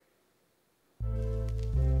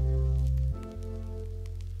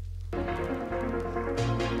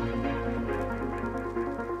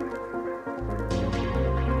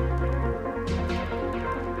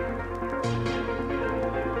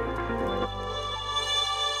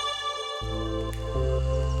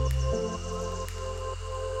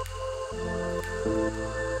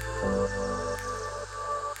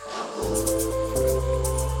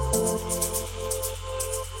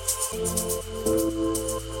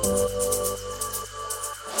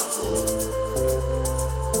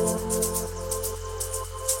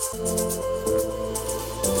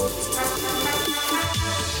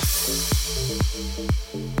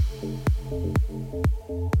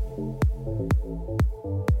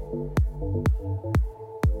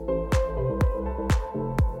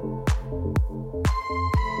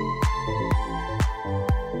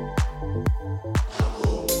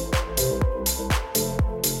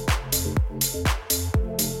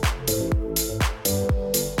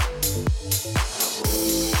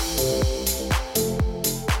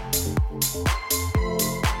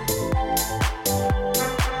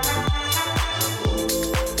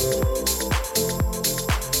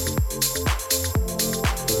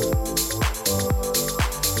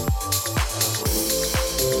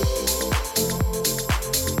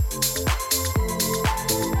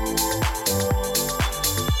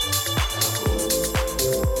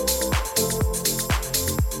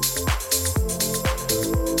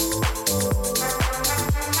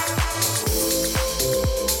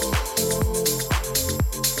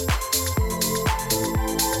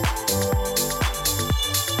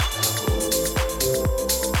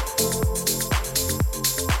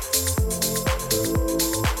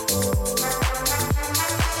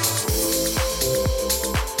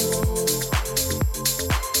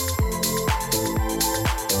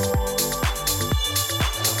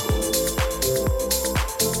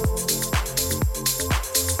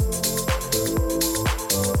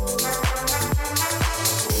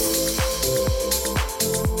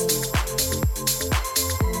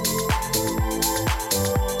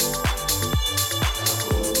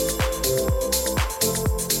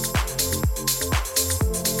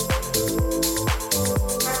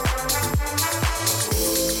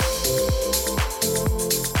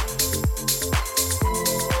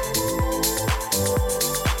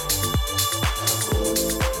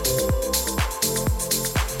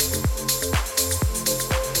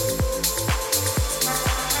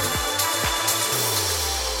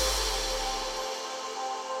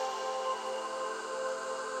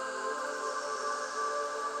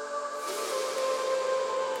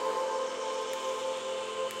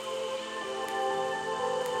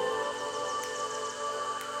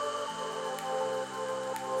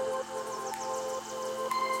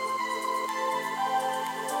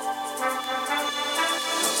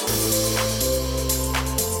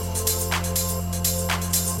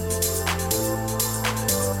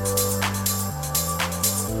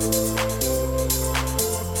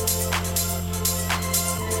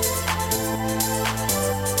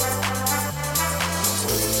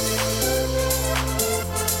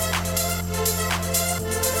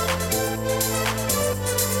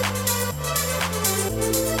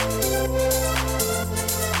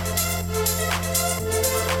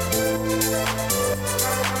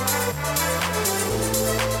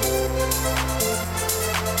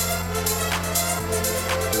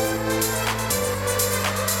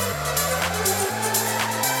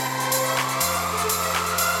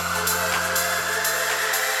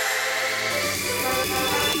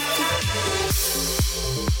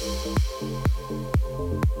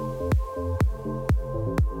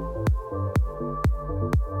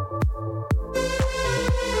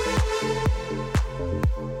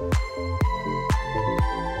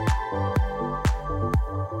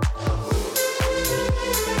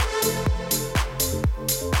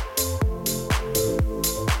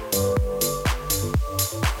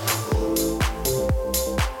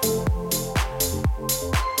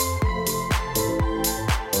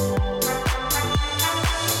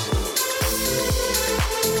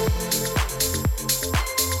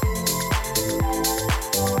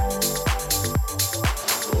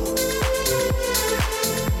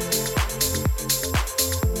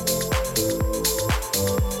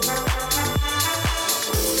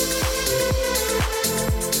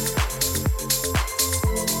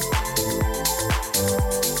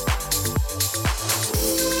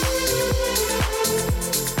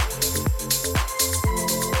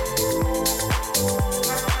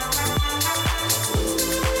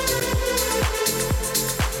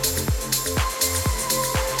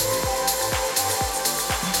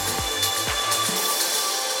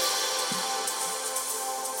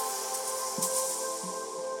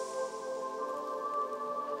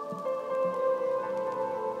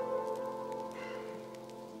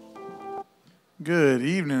Good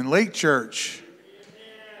evening, Lake Church.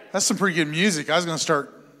 That's some pretty good music. I was going to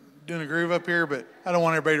start doing a groove up here, but I don't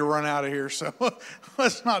want everybody to run out of here, so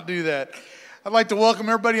let's not do that. I'd like to welcome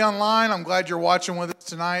everybody online. I'm glad you're watching with us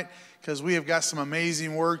tonight because we have got some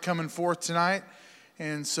amazing word coming forth tonight.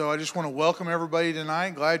 And so I just want to welcome everybody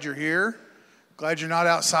tonight. Glad you're here. Glad you're not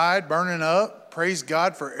outside burning up. Praise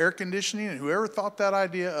God for air conditioning and whoever thought that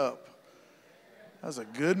idea up. That was a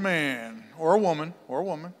good man or a woman.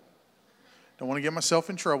 Don't want to get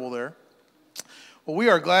myself in trouble there. Well, we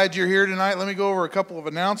are glad you're here tonight. Let me go over a couple of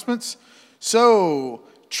announcements. So,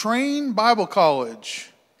 Train Bible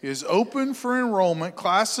College is open for enrollment.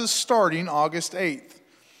 Classes starting August 8th.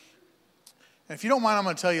 And if you don't mind, I'm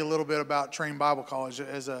going to tell you a little bit about Train Bible College.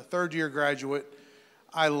 As a third-year graduate,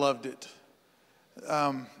 I loved it.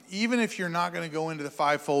 Even if you're not going to go into the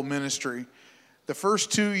fivefold ministry, the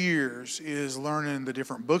first 2 years is learning the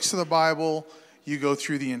different books of the Bible. You go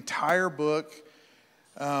through the entire book.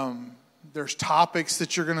 There's topics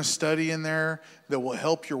that you're going to study in there that will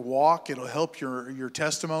help your walk. It'll help your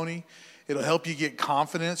testimony. It'll help you get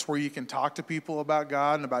confidence where you can talk to people about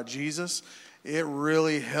God and about Jesus. It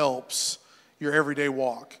really helps your everyday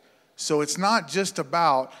walk. So it's not just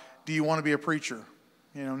about, do you want to be a preacher?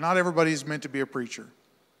 You know, not everybody's meant to be a preacher.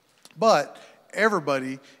 But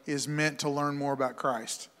everybody is meant to learn more about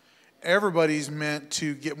Christ. Everybody's meant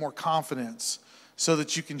to get more confidence so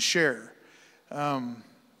that you can share.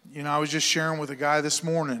 I was just sharing with a guy this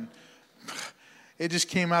morning. It just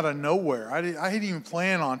came out of nowhere. I didn't even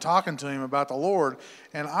plan on talking to him about the Lord.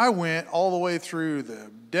 And I went all the way through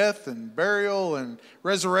the death and burial and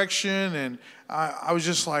resurrection. And I was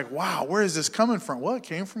just like, wow, where is this coming from? Well, it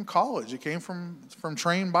came from college. It came from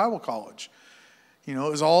Train Bible College. You know,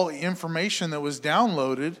 it was all information that was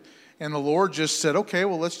downloaded. And the Lord just said, okay,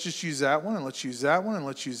 well, let's just use that one, and let's use that one, and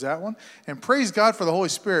let's use that one. And praise God for the Holy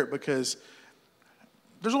Spirit, because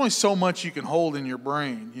there's only so much you can hold in your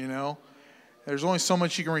brain, you know. There's only so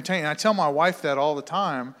much you can retain. And I tell my wife that all the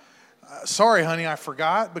time. Sorry, honey, I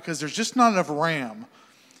forgot, because there's just not enough RAM.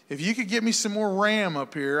 If you could get me some more RAM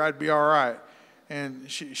up here, I'd be all right. And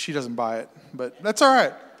she doesn't buy it, but that's all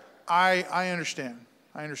right. I understand.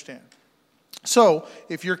 So,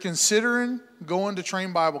 if you're considering going to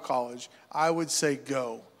Train Bible College, I would say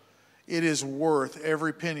go. It is worth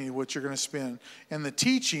every penny what you're going to spend. And the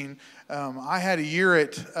teaching, I had a year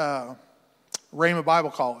at Rhema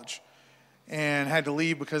Bible College and had to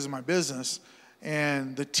leave because of my business.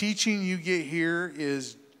 And the teaching you get here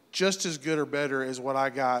is just as good or better as what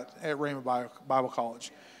I got at Rhema Bible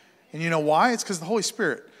College. And you know why? It's because the Holy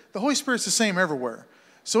Spirit. The Holy Spirit's the same everywhere.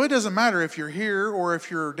 So it doesn't matter if you're here or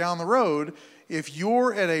if you're down the road. if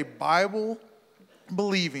you're at a Bible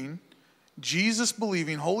believing, Jesus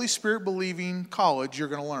believing, Holy Spirit believing college, you're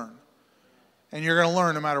going to learn. And you're going to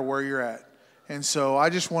learn no matter where you're at. And so I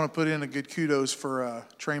just want to put in a good kudos for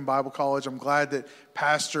Train Bible College. I'm glad that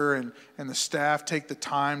Pastor and the staff take the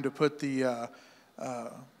time to put the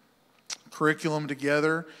curriculum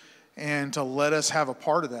together and to let us have a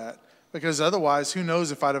part of that. Because otherwise, who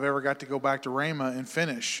knows if I'd have ever got to go back to Rhema and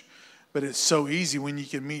finish. But it's so easy when you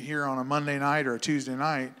can meet here on a Monday night or a Tuesday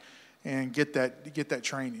night and get that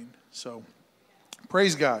training. So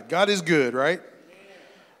praise God. God is good, right?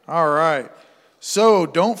 All right. So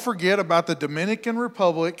don't forget about the Dominican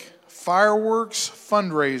Republic fireworks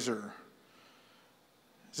fundraiser.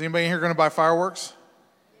 Is anybody here going to buy fireworks?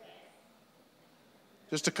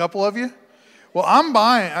 Just a couple of you? Well, I'm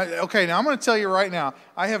buying. Okay, now I'm going to tell you right now,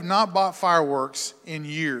 I have not bought fireworks in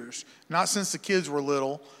years. Not since the kids were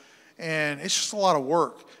little. And it's just a lot of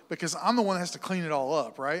work because I'm the one that has to clean it all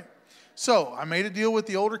up, right? So I made a deal with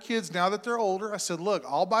the older kids now that they're older. I said, look,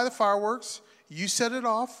 I'll buy the fireworks. You set it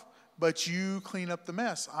off. But you clean up the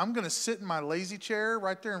mess. I'm going to sit in my lazy chair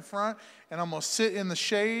right there in front, and I'm going to sit in the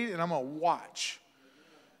shade, and I'm going to watch.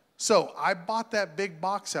 So I bought that big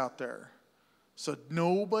box out there. So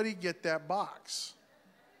nobody get that box.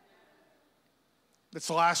 It's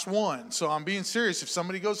the last one. So I'm being serious. If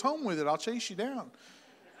somebody goes home with it, I'll chase you down.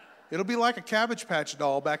 It'll be like a Cabbage Patch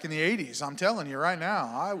doll back in the 80s. I'm telling you right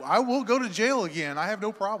now. I will go to jail again. I have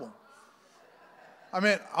no problem.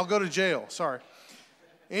 I'll go to jail. Sorry.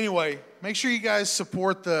 Anyway, make sure you guys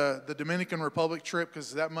support the Dominican Republic trip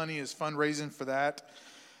because that money is fundraising for that.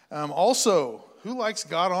 Also, who likes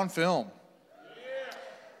God on Film? Yeah.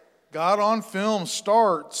 God on Film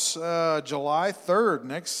starts July 3rd,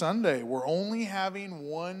 next Sunday. We're only having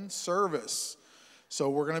one service. So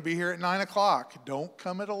we're going to be here at 9 o'clock. Don't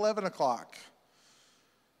come at 11 o'clock.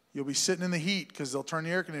 You'll be sitting in the heat because they'll turn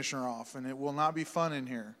the air conditioner off, and it will not be fun in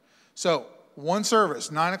here. So one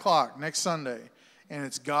service, 9 o'clock next Sunday. And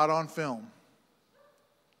it's God on Film.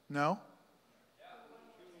 No?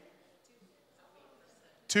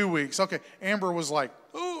 2 weeks. Okay. Amber was like,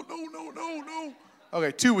 oh, no.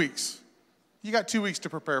 Okay, 2 weeks. You got 2 weeks to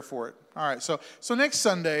prepare for it. All right. So next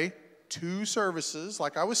Sunday, 2 services.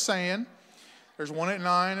 Like I was saying, there's one at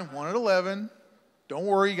 9 and one at 11. Don't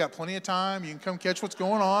worry. You got plenty of time. You can come catch what's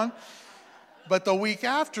going on. But the week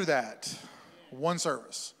after that, 1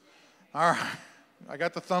 service. All right. I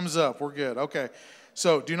got the thumbs up. We're good. Okay.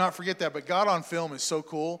 So do not forget that. But God on Film is so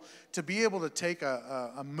cool to be able to take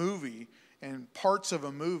a movie and parts of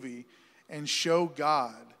a movie and show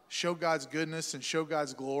God's goodness and show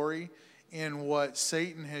God's glory in what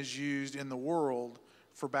Satan has used in the world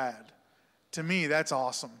for bad. To me, that's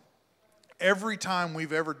awesome. Every time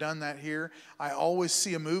we've ever done that here, I always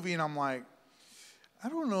see a movie and I'm like, I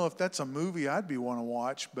don't know if that's a movie I'd want to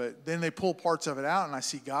watch. But then they pull parts of it out and I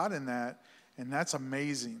see God in that. And that's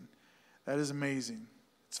amazing. That is amazing.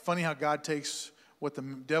 It's funny how God takes what the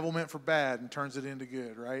devil meant for bad and turns it into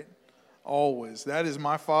good, right? Always. That is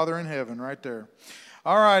my Father in heaven right there.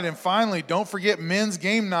 All right, and finally, don't forget men's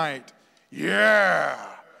game night. Yeah!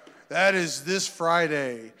 That is this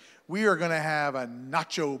Friday. We are going to have a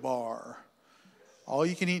nacho bar. All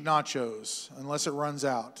you can eat nachos, unless it runs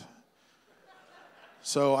out.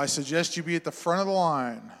 So I suggest you be at the front of the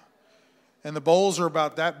line. And the bowls are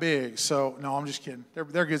about that big. So, no, I'm just kidding.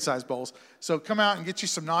 They're good-sized bowls. So come out and get you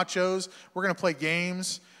some nachos. We're going to play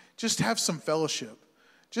games. Just have some fellowship.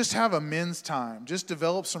 Just have a men's time. Just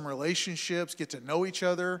develop some relationships. Get to know each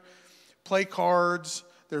other. Play cards.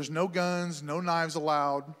 There's no guns, no knives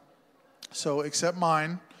allowed. So except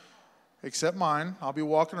mine. I'll be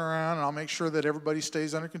walking around, and I'll make sure that everybody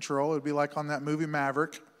stays under control. It'll be like on that movie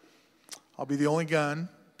Maverick. I'll be the only gun.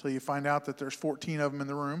 Until you find out that there's 14 of them in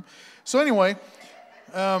the room. So anyway,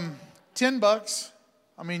 $10.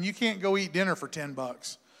 You can't go eat dinner for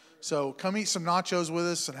 $10. So come eat some nachos with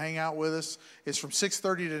us and hang out with us. It's from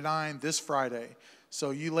 6:30 to 9 this Friday. So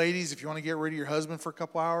you ladies, if you want to get rid of your husband for a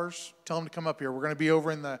couple hours, tell him to come up here. We're going to be over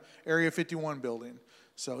in the Area 51 building.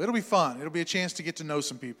 So it'll be fun. It'll be a chance to get to know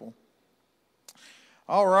some people.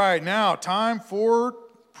 All right, now time for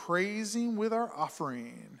praising with our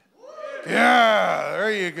offering. Yeah,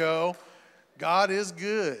 there you go. God is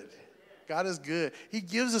good. God is good. He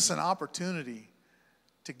gives us an opportunity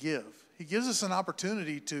to give. He gives us an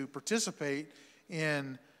opportunity to participate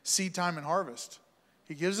in seed time and harvest.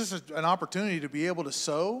 He gives us an opportunity to be able to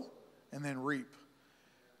sow and then reap.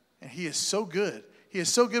 And He is so good. He is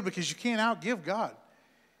so good because you can't outgive God.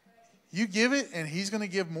 You give it and He's going to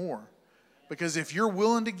give more. Because if you're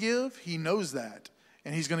willing to give, He knows that.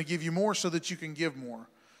 And He's going to give you more so that you can give more.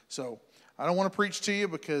 So I don't want to preach to you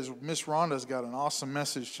because Miss Ronda's got an awesome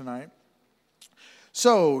message tonight.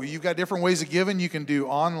 So you've got different ways of giving. You can do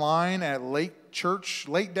online at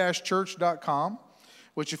late-church.com,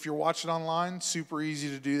 which if you're watching online, super easy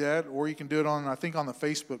to do that. Or you can do it on the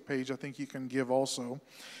Facebook page. I think you can give also.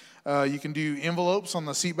 You can do envelopes on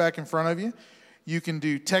the seat back in front of you. You can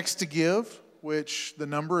do text to give, which the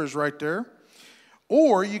number is right there.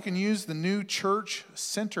 Or you can use the new Church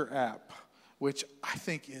Center app, which I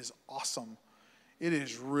think is awesome. It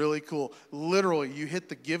is really cool. Literally, you hit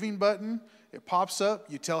the giving button, it pops up,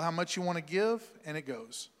 you tell how much you want to give, and it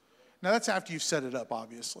goes. Now, that's after you've set it up,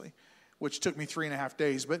 obviously, which took me 3.5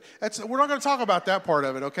 days. But we're not going to talk about that part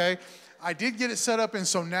of it, okay? I did get it set up, and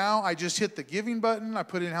so now I just hit the giving button, I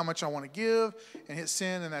put in how much I want to give, and hit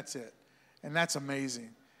send, and that's it. And that's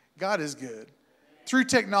amazing. God is good. Through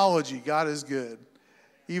technology, God is good.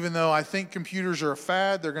 Even though I think computers are a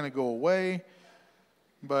fad, they're going to go away.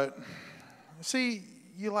 But, see,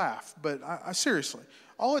 you laugh, but I seriously,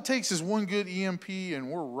 all it takes is one good EMP, and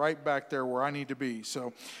we're right back there where I need to be.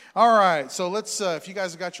 So, all right, so let's, if you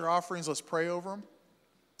guys have got your offerings, let's pray over them.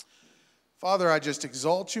 Father, I just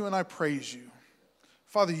exalt you and I praise you.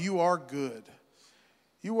 Father, you are good.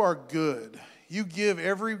 You are good. You give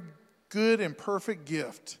every good and perfect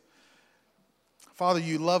gift. Father,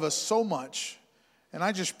 you love us so much, and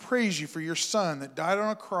I just praise you for your Son that died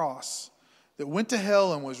on a cross, that went to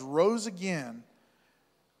hell and was rose again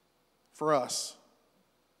for us.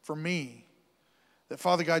 For me, that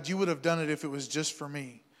Father God, you would have done it if it was just for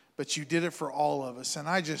me, but you did it for all of us. And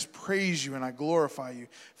I just praise you and I glorify you.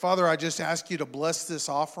 Father, I just ask you to bless this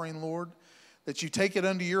offering, Lord, that you take it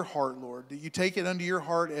unto your heart, Lord, that you take it unto your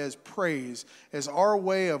heart as praise, as our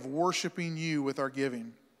way of worshiping you with our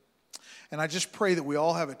giving. And I just pray that we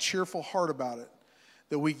all have a cheerful heart about it,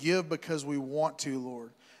 that we give because we want to,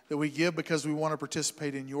 Lord, that we give because we want to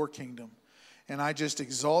participate in your kingdom. And I just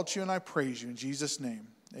exalt you and I praise you in Jesus' name.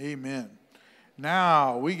 Amen.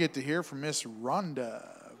 Now we get to hear from Miss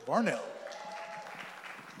Ronda Varnell.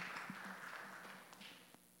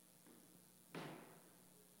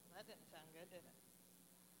 That didn't sound good, did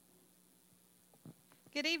it?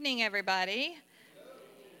 Good evening, everybody.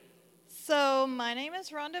 So my name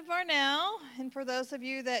is Ronda Varnell, and for those of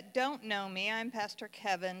you that don't know me, I'm Pastor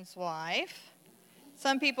Kevin's wife.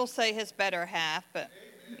 Some people say his better half, but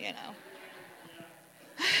you know.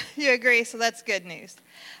 You agree, so that's good news.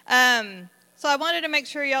 So I wanted to make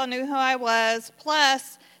sure y'all knew who I was.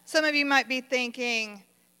 Plus, some of you might be thinking,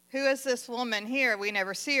 who is this woman here? We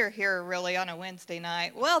never see her here really on a Wednesday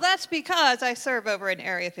night. Well, that's because I serve over in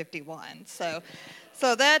Area 51. So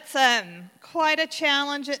that's quite a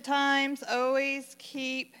challenge at times. Always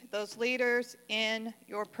keep those leaders in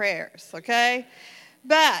your prayers, okay?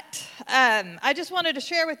 But I just wanted to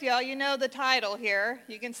share with y'all, you know the title here.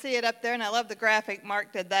 You can see it up there, and I love the graphic.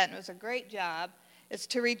 Mark did that, and it was a great job. It's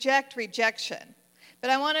to reject rejection. But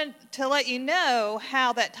I wanted to let you know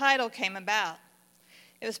how that title came about.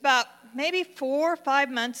 It was about maybe 4 or 5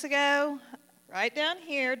 months ago, right down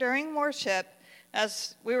here during worship,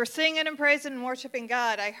 as we were singing and praising and worshiping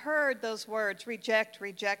God, I heard those words, reject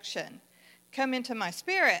rejection, come into my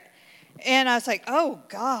spirit. And I was like, oh,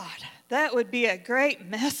 God, that would be a great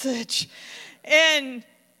message. And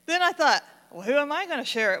then I thought, well, who am I going to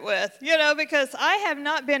share it with? You know, because I have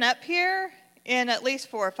not been up here in at least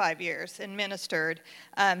 4 or 5 years and ministered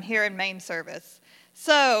here in main service.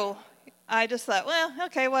 So I just thought, well,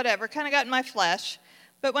 okay, whatever, kind of got in my flesh.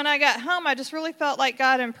 But when I got home, I just really felt like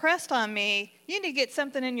God impressed on me, you need to get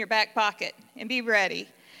something in your back pocket and be ready.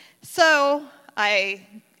 So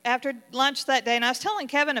after lunch that day, and I was telling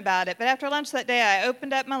Kevin about it, but after lunch that day, I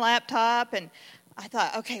opened up my laptop and I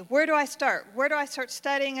thought, okay, where do I start? Where do I start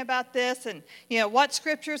studying about this? And, you know, what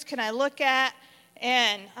scriptures can I look at?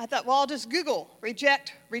 And I thought, well, I'll just Google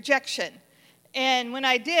rejection. And when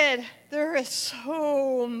I did, there is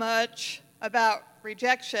so much about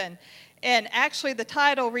rejection. And actually, the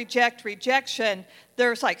title, Reject Rejection,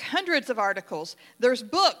 there's like hundreds of articles. There's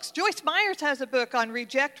books. Joyce Myers has a book on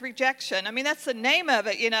reject rejection. I mean, that's the name of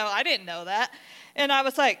it. You know, I didn't know that. And I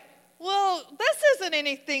was like, well, this isn't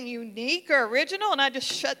anything unique or original. And I just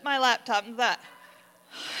shut my laptop and thought,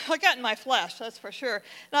 I got in my flesh, that's for sure.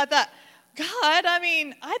 And I thought, God, I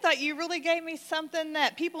mean, I thought you really gave me something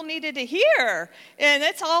that people needed to hear. And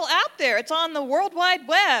it's all out there. It's on the World Wide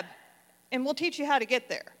Web. And we'll teach you how to get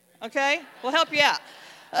there. Okay? We'll help you out.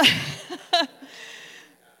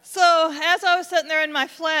 So as I was sitting there in my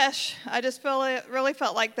flesh, I just really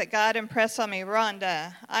felt like that God impressed on me,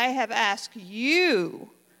 Rhonda, I have asked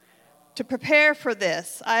you to prepare for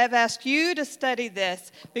this. I have asked you to study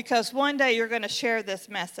this because one day you're going to share this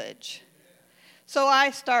message. So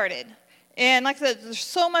I started. And like I said, there's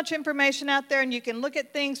so much information out there, and you can look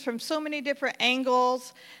at things from so many different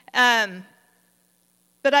angles.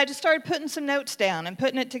 But I just started putting some notes down and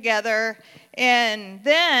putting it together. And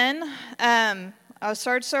then I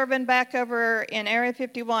started serving back over in Area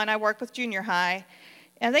 51. I worked with junior high.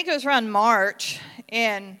 And I think it was around March.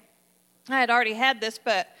 And I had already had this,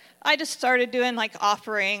 but I just started doing like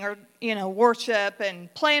offering or, worship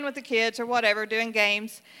and playing with the kids or whatever, doing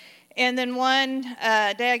games. And then one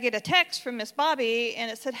day I get a text from Miss Bobby, and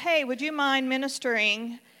it said, "Hey, would you mind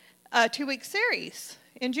ministering a 2-week series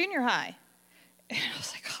in junior high?" And I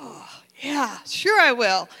was like, "Oh, yeah, sure I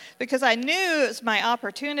will," because I knew it was my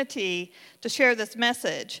opportunity to share this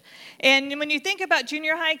message. And when you think about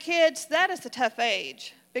junior high kids, that is a tough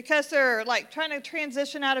age because they're like trying to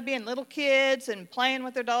transition out of being little kids and playing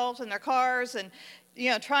with their dolls and their cars and,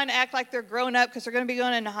 trying to act like they're grown up because they're going to be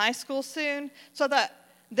going into high school soon. So that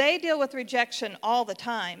they deal with rejection all the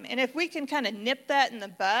time. And if we can kind of nip that in the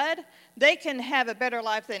bud, they can have a better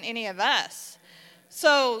life than any of us.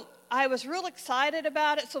 So I was real excited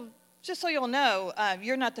about it. So just so you'll know,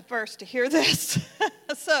 you're not the first to hear this.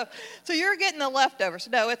 so you're getting the leftovers.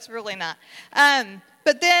 No, it's really not.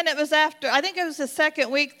 But then it was I think it was the second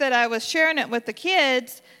week that I was sharing it with the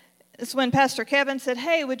kids. It's when Pastor Kevin said,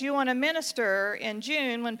 "Hey, would you want to minister in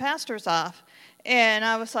June when Pastor's off?" And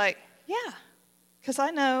I was like, "Yeah, because I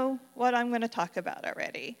know what I'm going to talk about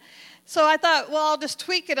already." So I thought, well, I'll just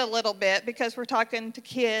tweak it a little bit because we're talking to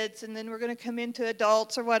kids and then we're going to come into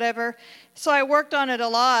adults or whatever. So I worked on it a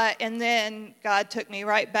lot, and then God took me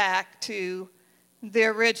right back to the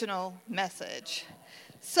original message.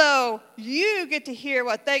 So you get to hear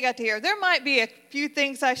what they got to hear. There might be a few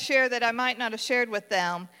things I share that I might not have shared with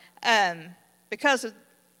them because of,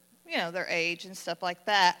 their age and stuff like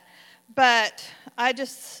that. But I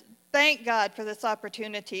just thank God for this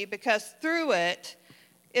opportunity because through it,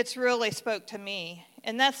 it's really spoke to me.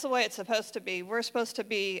 And that's the way it's supposed to be. We're supposed to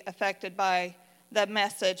be affected by the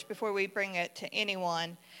message before we bring it to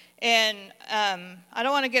anyone. And I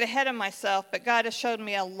don't want to get ahead of myself, but God has showed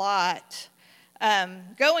me a lot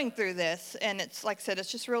going through this. And it's like I said,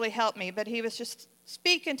 it's just really helped me. But he was just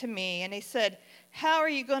speaking to me, and he said, "How are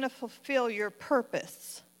you going to fulfill your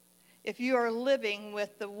purpose if you are living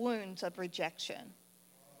with the wounds of rejection?"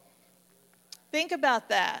 Think about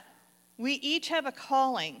that. We each have a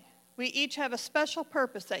calling. We each have a special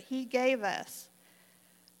purpose that he gave us.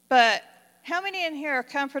 But how many in here are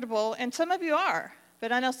comfortable, and some of you are,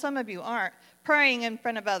 but I know some of you aren't, praying in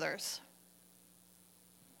front of others?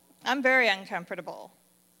 I'm very uncomfortable.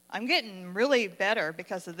 I'm getting really better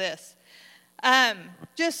because of this.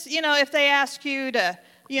 If they ask you to,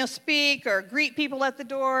 speak or greet people at the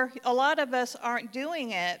door, a lot of us aren't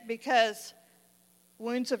doing it because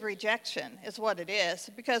wounds of rejection is what it is,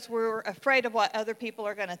 because we're afraid of what other people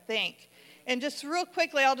are going to think. And just real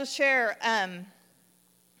quickly, I'll just share,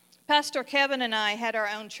 Pastor Kevin and I had our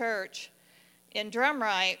own church in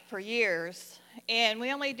Drumright for years, and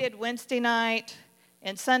we only did Wednesday night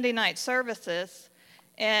and Sunday night services.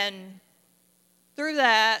 And through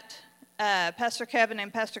that, Pastor Kevin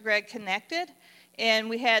and Pastor Greg connected, and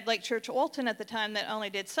we had Lake Church Olton at the time that only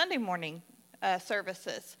did Sunday morning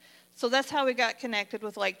services. So that's how we got connected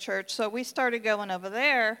with Lake Church. So we started going over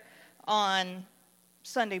there on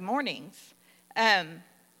Sunday mornings.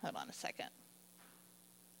 Hold on a second.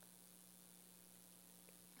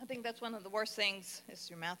 I think that's one of the worst things is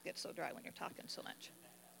your mouth gets so dry when you're talking so much.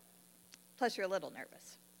 Plus you're a little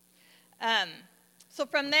nervous. So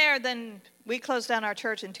from there, then we closed down our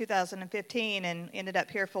church in 2015 and ended up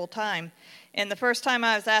here full time. And the first time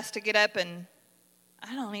I was asked to get up and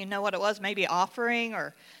I don't even know what it was, maybe offering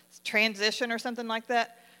or transition or something like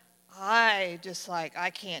that. I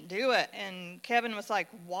can't do it. And Kevin was like,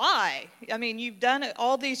 "Why? I mean, you've done it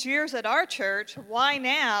all these years at our church. Why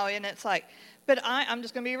now?" And it's like, but I'm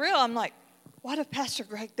just going to be real. I'm like, what if Pastor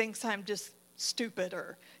Greg thinks I'm just stupid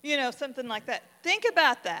or, something like that? Think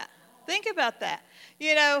about that.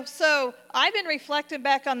 So I've been reflecting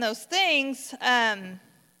back on those things as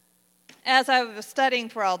I was studying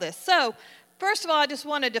for all this. So first of all, I just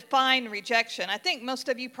want to define rejection. I think most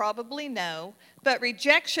of you probably know, but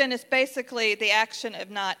rejection is basically the action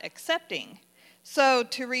of not accepting. So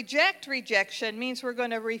to reject rejection means we're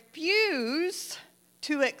going to refuse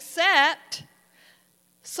to accept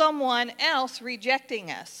someone else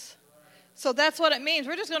rejecting us. So that's what it means.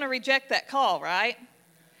 We're just going to reject that call, right?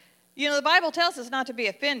 The Bible tells us not to be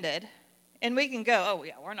offended, and we can go, "Oh,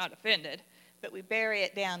 yeah, we're not offended," but we bury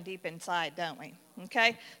it down deep inside, don't we?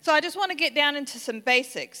 Okay? So I just want to get down into some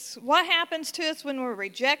basics. What happens to us when we're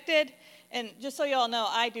rejected And just so you all know,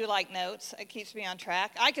 I do like notes. It keeps me on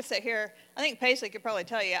track. I could sit here, I think Paisley could probably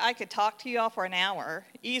tell you, I could talk to you all for an hour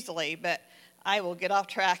easily, but I will get off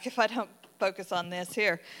track if I don't focus on this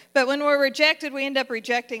here. But when we're rejected, we end up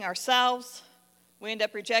rejecting ourselves. We end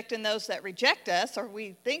up rejecting those that reject us, or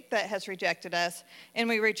we think that has rejected us, and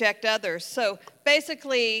we reject others. So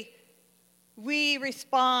basically, we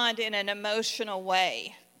respond in an emotional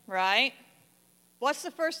way, right? What's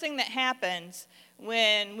the first thing that happens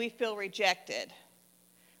when we feel rejected?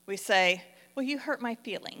 We say, well, you hurt my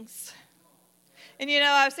feelings. And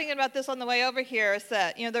I was thinking about this on the way over here, is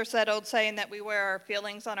that, there's that old saying that we wear our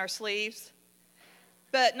feelings on our sleeves.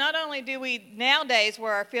 But not only do we nowadays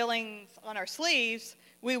wear our feelings on our sleeves,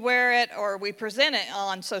 we wear it or we present it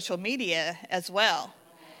on social media as well.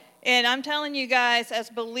 And I'm telling you guys, as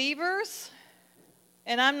believers,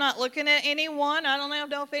 and I'm not looking at anyone, I don't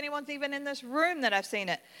know if anyone's even in this room that I've seen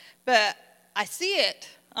it, but I see it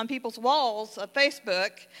on people's walls of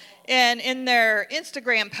Facebook and in their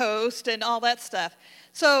Instagram post and all that stuff.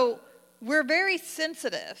 So we're very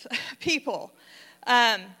sensitive people.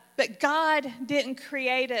 But God didn't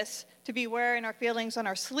create us to be wearing our feelings on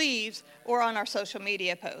our sleeves or on our social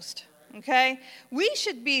media post, okay? We're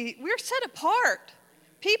set apart.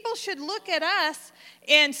 People should look at us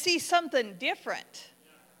and see something different,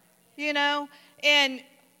 And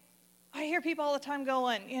I hear people all the time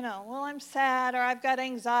going, well, I'm sad, or I've got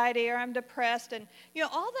anxiety, or I'm depressed. And,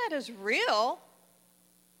 all that is real.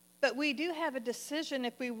 But we do have a decision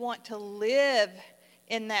if we want to live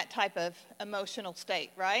in that type of emotional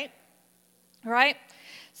state, right? Right?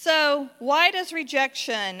 So why does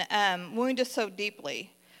rejection wound us so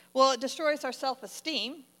deeply? Well, it destroys our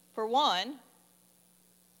self-esteem, for one.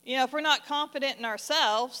 If we're not confident in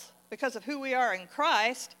ourselves because of who we are in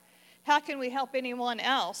Christ, how can we help anyone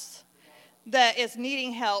else that is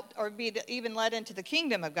needing help or be even led into the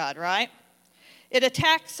kingdom of God, right? It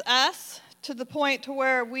attacks us to the point to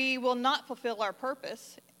where we will not fulfill our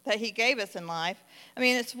purpose that he gave us in life. I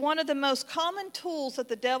mean, it's one of the most common tools that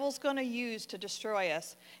the devil's going to use to destroy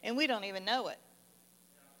us, and we don't even know it.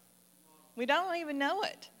 We don't even know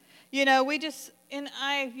it. And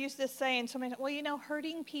I've used this saying so many times, well,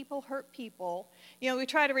 hurting people hurt people. We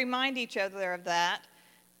try to remind each other of that,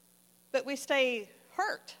 but we stay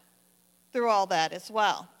hurt through all that as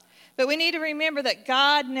well. But we need to remember that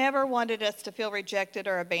God never wanted us to feel rejected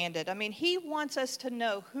or abandoned. I mean, he wants us to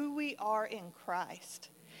know who we are in Christ.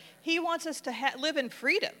 He wants us to live in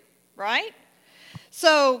freedom, right?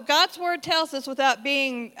 So God's word tells us without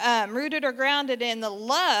being rooted or grounded in the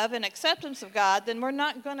love and acceptance of God, then we're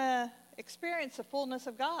not going to experience the fullness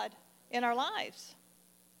of God in our lives.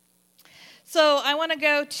 So I want to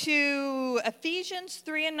go to Ephesians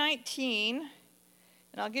 3:19,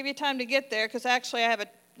 and I'll give you time to get there because actually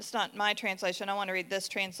it's not my translation. I want to read this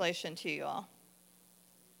translation to you all.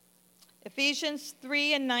 Ephesians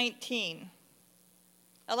 3:19.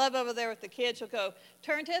 I love over there with the kids. You'll go,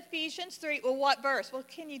 turn to Ephesians 3. Well, what verse? Well,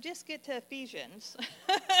 can you just get to Ephesians?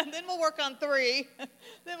 Then we'll work on 3.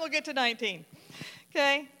 Then we'll get to 19.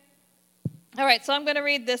 Okay? All right, so I'm going to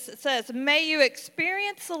read this. It says, may you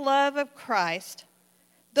experience the love of Christ,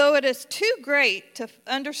 though it is too great to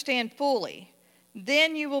understand fully.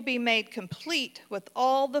 Then you will be made complete with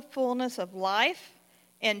all the fullness of life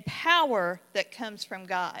and power that comes from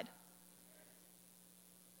God.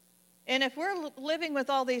 And if we're living with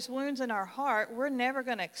all these wounds in our heart, we're never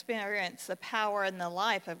going to experience the power and the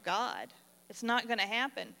life of God. It's not going to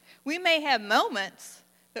happen. We may have moments,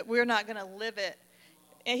 but we're not going to live it.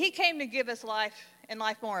 And he came to give us life and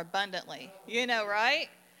life more abundantly, right?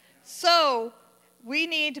 So we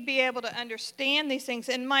need to be able to understand these things.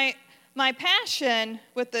 And my passion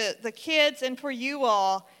with the kids and for you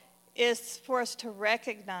all is for us to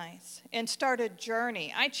recognize and start a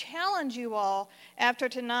journey. I challenge you all after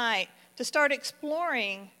tonight to start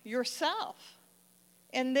exploring yourself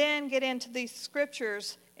and then get into these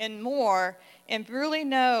scriptures and more and really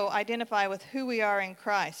identify with who we are in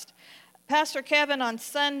Christ. Pastor Kevin on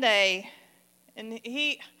Sunday, and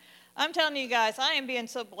I'm telling you guys, I am being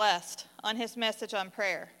so blessed on his message on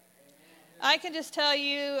prayer. I can just tell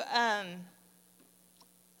you,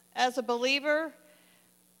 as a believer,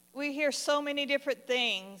 we hear so many different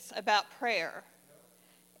things about prayer.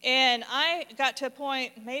 And I got to a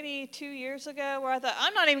point maybe 2 years ago where I thought,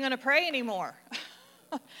 I'm not even going to pray anymore.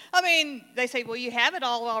 I mean, they say, well, you have it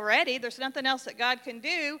all already. There's nothing else that God can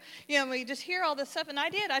do. We just hear all this stuff. And I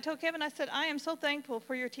did. I told Kevin, I said, I am so thankful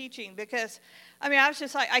for your teaching because, I was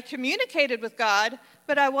just like, I communicated with God,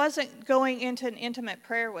 but I wasn't going into an intimate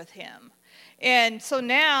prayer with him. And so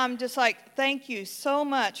now I'm just like, thank you so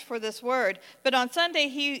much for this word. But on Sunday,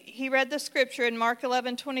 he read the scripture in Mark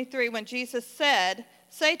 11:23 when Jesus said,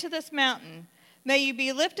 say to this mountain, may you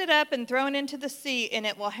be lifted up and thrown into the sea, and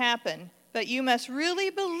it will happen. But you must really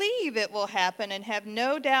believe it will happen and have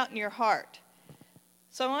no doubt in your heart.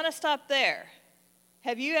 So I want to stop there.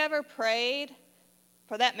 Have you ever prayed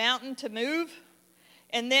for that mountain to move?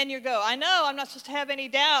 And then you go, I know I'm not supposed to have any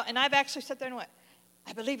doubt. And I've actually sat there and went,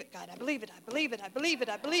 I believe it, God. I believe it. I believe it. I believe it.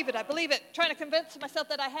 I believe it. I believe it. Trying to convince myself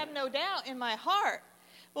that I have no doubt in my heart.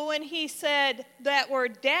 Well, when he said that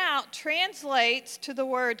word doubt translates to the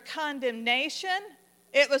word condemnation,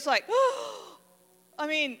 it was like, oh, I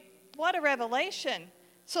mean, what a revelation.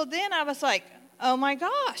 So then I was like, oh my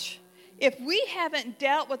gosh, if we haven't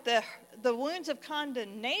dealt with the wounds of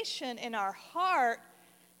condemnation in our heart,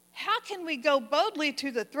 how can we go boldly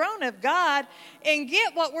to the throne of God and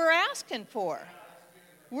get what we're asking for?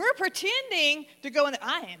 We're pretending to go in there,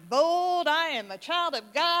 I am bold, I am a child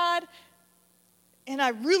of God, and I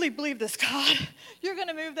really believe this, God. You're going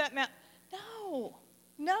to move that mountain.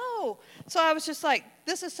 No. So I was just like,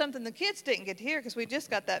 this is something the kids didn't get to hear because we just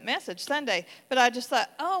got that message Sunday. But I just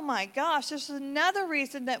thought, oh my gosh, this is another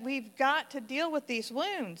reason that we've got to deal with these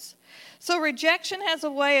wounds. So rejection has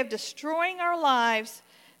a way of destroying our lives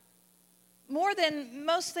more than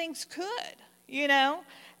most things could, you know.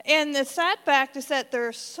 And the sad fact is that there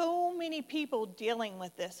are so many people dealing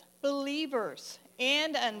with this, believers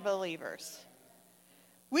and unbelievers.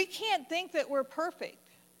 We can't think that we're perfect.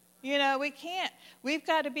 You know, we can't. We've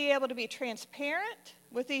got to be able to be transparent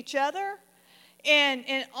with each other and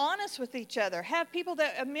honest with each other. Have people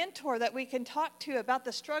a mentor that we can talk to about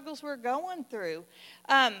the struggles we're going through.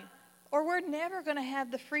 Or we're never going to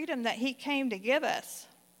have the freedom that he came to give us.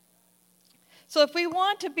 So if we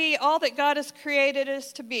want to be all that God has created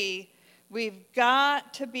us to be, we've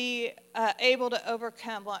got to be able to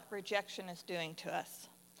overcome what rejection is doing to us.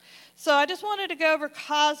 So I just wanted to go over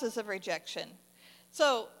causes of rejection.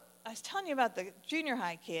 So I was telling you about the junior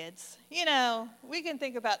high kids. You know, we can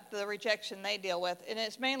think about the rejection they deal with, and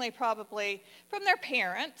it's mainly probably from their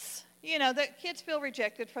parents. You know, the kids feel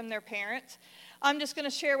rejected from their parents. I'm just going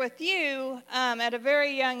to share with you, at a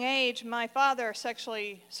very young age, my father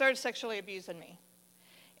started sexually abusing me.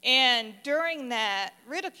 And during that,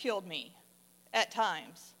 ridiculed me at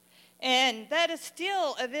times. And that is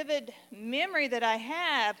still a vivid memory that I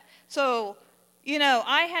have. So, you know,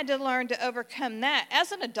 I had to learn to overcome that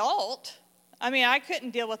as an adult. I mean, I couldn't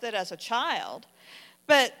deal with it as a child.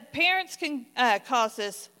 But parents can cause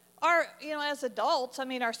this, as adults, I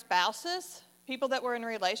mean, our spouses, people that we're in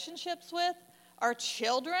relationships with, our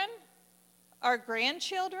children, our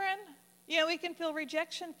grandchildren, you know, we can feel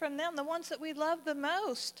rejection from them, the ones that we love the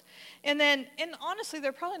most. And honestly,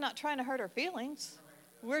 they're probably not trying to hurt our feelings.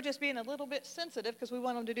 We're just being a little bit sensitive because we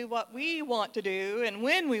want them to do what we want to do and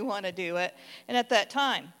when we want to do it and at that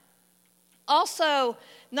time. Also,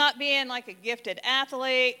 not being like a gifted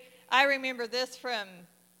athlete. I remember this from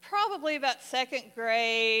probably about second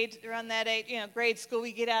grade, around that age, you know, grade school.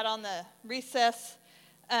 We get out on the recess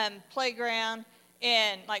playground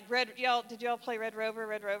and like did y'all play Red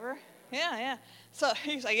Rover? Yeah. So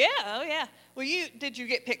he's like, yeah. Well, did you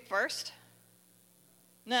get picked first?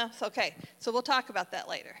 No, it's okay. So we'll talk about that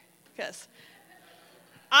later because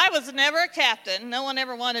I was never a captain. No one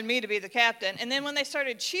ever wanted me to be the captain. And then when they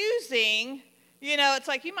started choosing, you know, it's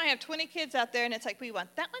like you might have 20 kids out there and it's like, we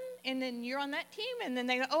want that one. And then you're on that team. And then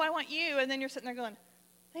they go, oh, I want you. And then you're sitting there going,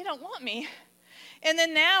 they don't want me. And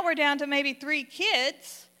then now we're down to maybe 3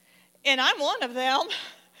 kids and I'm one of them.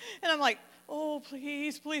 And I'm like, oh,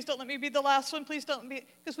 please don't let me be the last one. Please don't be,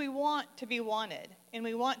 because we want to be wanted and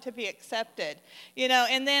we want to be accepted, you know.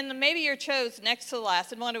 And then maybe you're chose next to the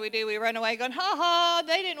last, and what do? We run away going, ha,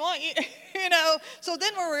 they didn't want you, you know. So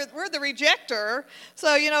then we're the rejecter.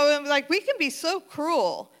 So, you know, like we can be so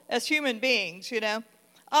cruel as human beings, you know.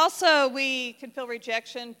 Also, we can feel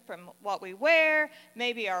rejection from what we wear,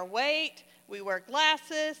 maybe our weight. We wear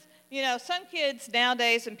glasses. You know, some kids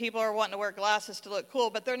nowadays and people are wanting to wear glasses to look cool,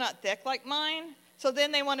 but they're not thick like mine. So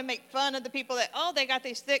then they want to make fun of the people that, oh, they got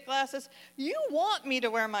these thick glasses. You want me to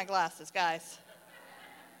wear my glasses, guys.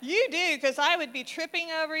 You do, because I would be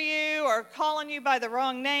tripping over you or calling you by the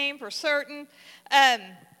wrong name for certain. And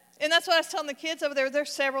that's what I was telling the kids over there.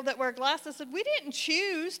 There's several that wear glasses. And we didn't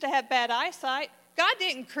choose to have bad eyesight. God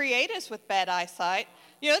didn't create us with bad eyesight.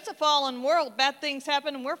 You know, it's a fallen world. Bad things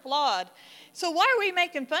happen and we're flawed. So why are we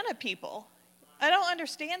making fun of people? I don't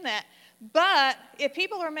understand that. But if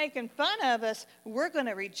people are making fun of us, we're going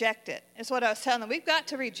to reject it. Is what I was telling them. We've got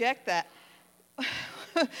to reject that.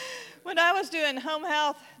 When I was doing home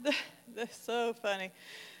health, that's so funny.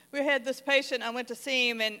 we had this patient, I went to see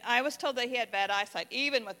him, and I was told that he had bad eyesight.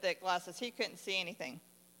 Even with thick glasses, he couldn't see anything.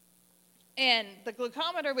 And the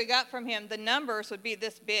glucometer we got from him, the numbers would be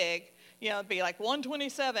this big, it'd be like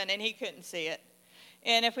 127, and he couldn't see it.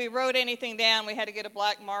 And if we wrote anything down, we had to get a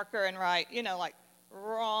black marker and write, like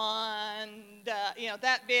Ronda,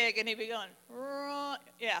 that big, and he'd be going,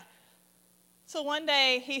 yeah. So one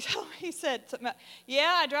day he said,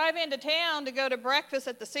 I drive into town to go to breakfast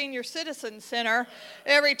at the Senior Citizen Center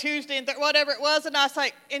every Tuesday and whatever it was. And I was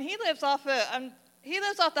like, and he lives off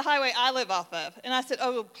the highway I live off of. And I said,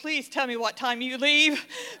 oh, please tell me what time you leave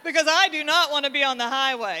because I do not want to be on the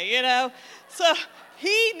highway, So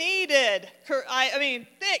he needed,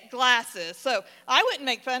 thick glasses. So I wouldn't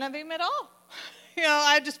make fun of him at all.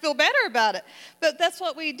 I just feel better about it. But that's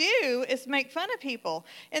what we do is make fun of people.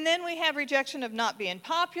 And then we have rejection of not being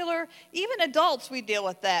popular. Even adults, we deal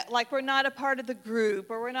with that. Like we're not a part of the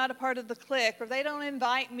group or we're not a part of the clique or they don't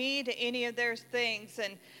invite me to any of their things.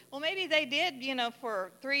 And, well, maybe they did,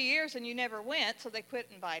 for 3 years and you never went, so they quit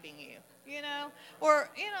inviting you, Or,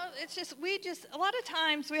 it's just, a lot of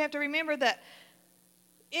times we have to remember that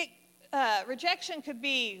rejection could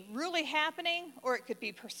be really happening or it could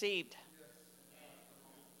be perceived.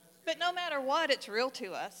 But no matter what, it's real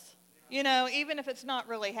to us. Even if it's not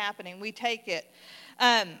really happening, we take it.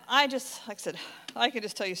 I could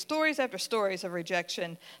just tell you stories after stories of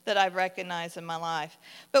rejection that I've recognized in my life.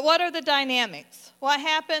 But what are the dynamics? What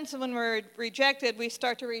happens when we're rejected? We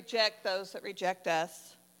start to reject those that reject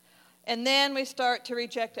us. And then we start to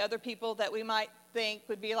reject other people that we might think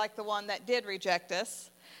would be like the one that did reject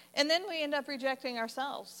us. And then we end up rejecting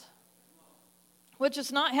ourselves, which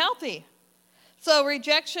is not healthy. So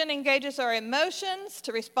rejection engages our emotions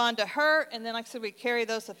to respond to hurt, and then, like I said, we carry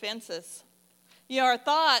those offenses. Our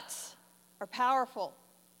thoughts are powerful.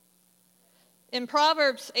 In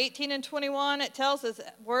Proverbs 18 and 21, it tells us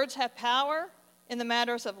words have power in the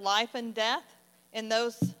matters of life and death, and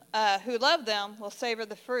those who love them will savor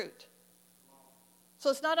the fruit. So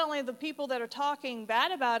it's not only the people that are talking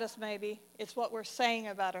bad about us, maybe, it's what we're saying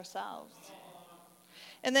about ourselves.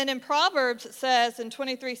 And then in Proverbs it says in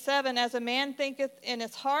 23:7, as a man thinketh in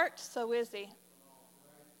his heart, so is he.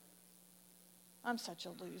 I'm such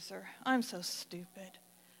a loser. I'm so stupid.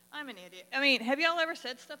 I'm an idiot. Have y'all ever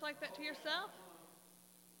said stuff like that to yourself?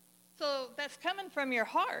 So that's coming from your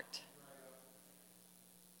heart.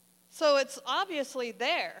 So it's obviously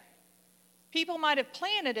there. People might have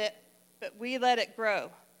planted it, but we let it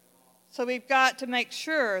grow. So we've got to make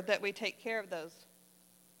sure that we take care of those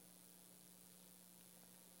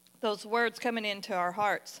words coming into our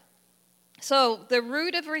hearts. So the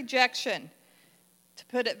root of rejection, to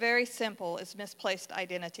put it very simple, is misplaced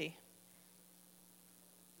identity.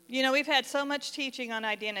 We've had so much teaching on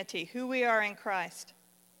identity, who we are in Christ,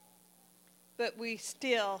 but we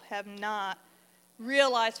still have not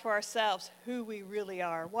realized for ourselves who we really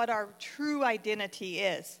are, what our true identity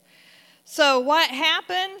is. So what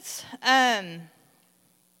happens? I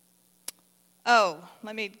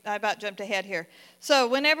about jumped ahead here. So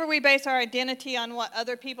whenever we base our identity on what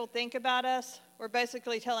other people think about us, we're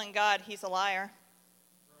basically telling God he's a liar.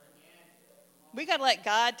 We got to let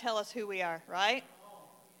God tell us who we are, right?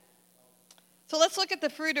 So let's look at the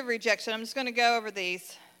fruit of rejection. I'm just going to go over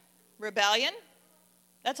these. Rebellion,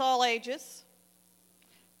 that's all ages.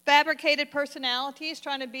 Fabricated personalities,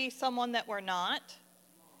 trying to be someone that we're not.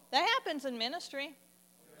 That happens in ministry.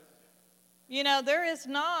 There is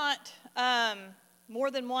not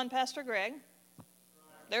more than one Pastor Greg.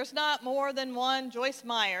 There's not more than one Joyce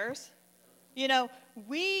Myers.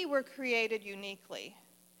 We were created uniquely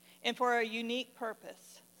and for a unique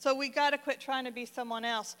purpose. So we got to quit trying to be someone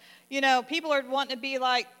else. People are wanting to be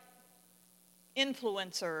like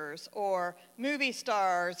influencers or movie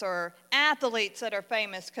stars or athletes that are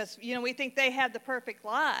famous because, we think they have the perfect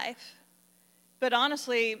life. But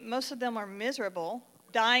honestly, most of them are miserable,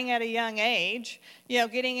 dying at a young age,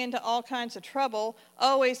 getting into all kinds of trouble,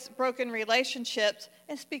 always broken relationships.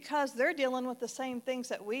 It's because they're dealing with the same things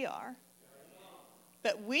that we are.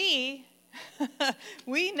 But we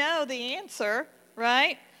know the answer,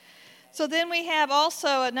 right? So then we have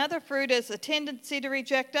also another fruit is a tendency to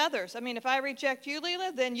reject others. If I reject you,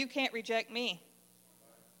 Leela, then you can't reject me.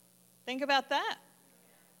 Think about that.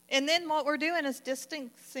 And then what we're doing is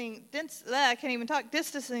distancing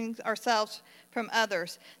ourselves from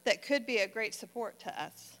others that could be a great support to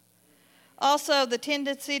us. Also, the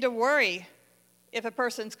tendency to worry if a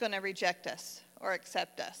person's going to reject us or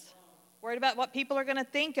accept us. Worried about what people are going to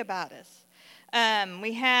think about us.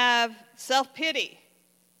 We have self-pity.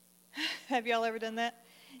 Have y'all ever done that?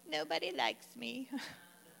 Nobody likes me.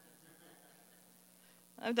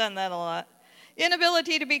 I've done that a lot.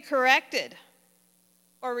 Inability to be corrected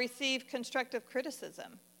or receive constructive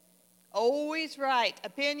criticism. Always right,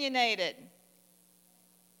 opinionated.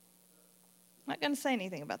 I'm not going to say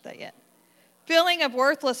anything about that yet. Feeling of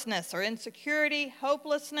worthlessness or insecurity,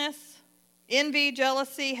 hopelessness, envy,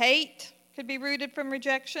 jealousy, hate could be rooted from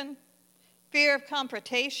rejection. Fear of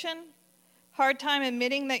confrontation, hard time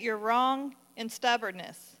admitting that you're wrong, and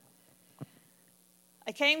stubbornness.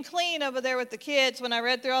 I came clean over there with the kids when I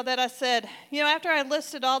read through all that. I said, after I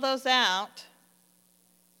listed all those out,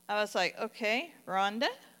 I was like, okay, Ronda,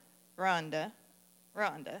 Ronda,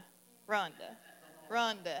 Ronda, Ronda,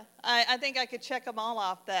 Ronda. I think I could check them all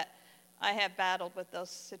off that I have battled with those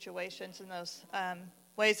situations and those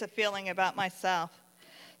ways of feeling about myself.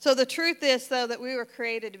 So the truth is, though, that we were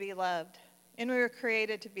created to be loved, and we were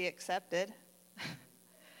created to be accepted.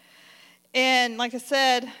 And like I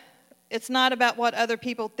said, it's not about what other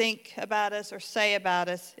people think about us or say about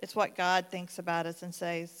us. It's what God thinks about us and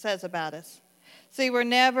says about us. See, we're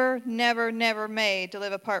never, never, never made to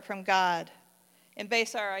live apart from God and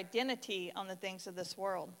base our identity on the things of this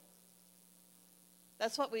world.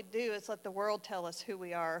 That's what we do, is let the world tell us who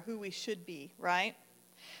we are, who we should be, right?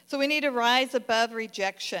 So we need to rise above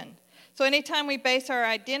rejection. So anytime we base our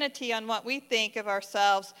identity on what we think of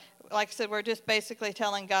ourselves, like I said, we're just basically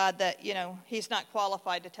telling God that, he's not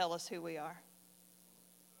qualified to tell us who we are.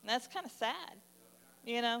 And that's kind of sad.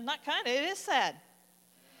 Not kind of, it is sad.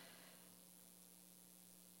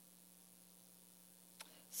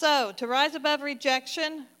 So to rise above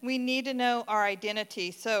rejection, we need to know our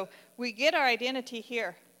identity. So we get our identity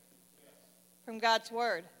here from God's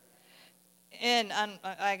word. And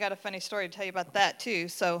I got a funny story to tell you about that too,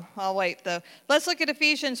 so I'll wait though. Let's look at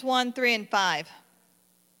Ephesians 1, 3, and 5.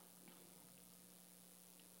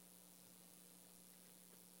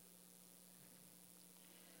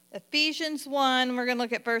 Ephesians 1, we're going to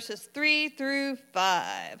look at verses 3 through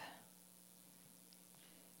 5.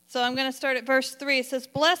 So I'm going to start at verse 3. It says,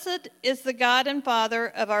 "Blessed is the God and Father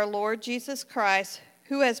of our Lord Jesus Christ,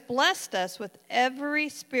 who has blessed us with every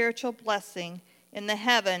spiritual blessing in the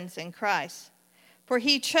heavens in Christ. For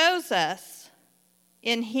he chose us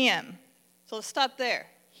in him." So let's stop there.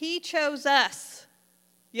 He chose us.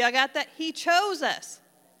 Y'all got that? He chose us.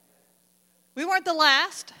 We weren't the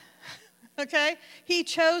last. Okay? He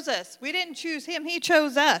chose us. We didn't choose him. He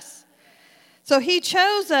chose us. So he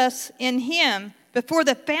chose us in him before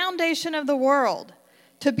the foundation of the world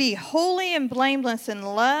to be holy and blameless in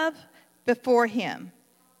love before him.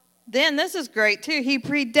 Then, this is great too, he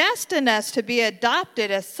predestined us to be adopted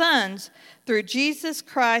as sons through Jesus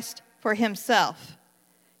Christ for himself.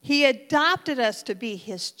 He adopted us to be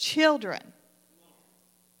his children.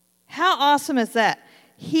 How awesome is that?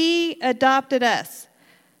 He adopted us.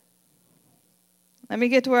 Let me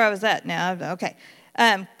get to where I was at now. Okay.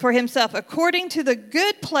 For himself, according to the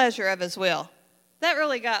good pleasure of his will. That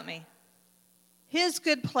really got me. His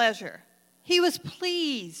good pleasure. He was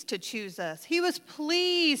pleased to choose us. He was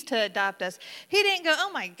pleased to adopt us. He didn't go,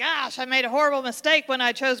 "Oh my gosh, I made a horrible mistake when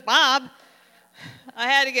I chose Bob." I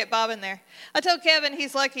had to get Bob in there. I told Kevin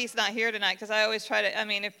he's lucky he's not here tonight, because I always try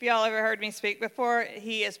to, if y'all ever heard me speak before,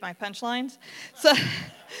 he is my punchlines. So,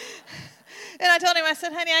 and I told him, I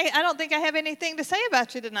said, "Honey, I don't think I have anything to say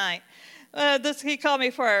about you tonight." He called me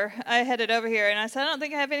before I headed over here, and I said, "I don't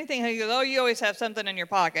think I have anything." He goes, "Oh, you always have something in your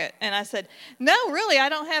pocket." And I said, "No, really, I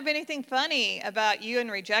don't have anything funny about you and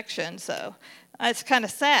rejection." So it's kind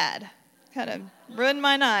of sad. Kind of ruined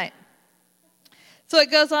my night. So it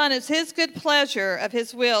goes on, "It's his good pleasure of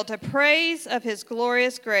his will to praise of his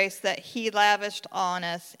glorious grace that he lavished on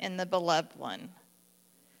us in the beloved one."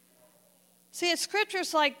 See, it's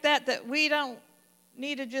scriptures like that we don't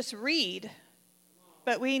need to just read,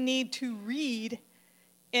 but we need to read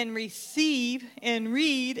and receive and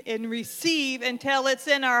read and receive until it's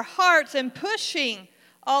in our hearts and pushing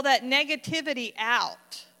all that negativity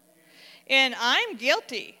out. And I'm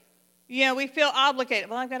guilty. We feel obligated.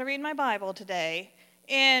 Well, I've got to read my Bible today.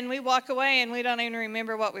 And we walk away and we don't even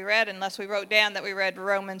remember what we read unless we wrote down that we read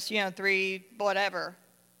Romans, 3, whatever.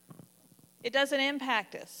 It doesn't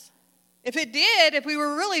impact us. If it did, if we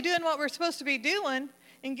were really doing what we're supposed to be doing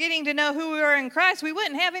and getting to know who we are in Christ, we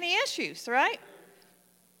wouldn't have any issues, right?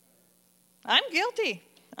 I'm guilty.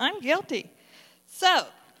 I'm guilty. So,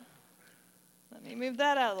 let me move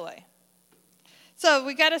that out of the way. So,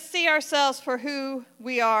 we got to see ourselves for who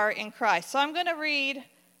we are in Christ. So, I'm going to read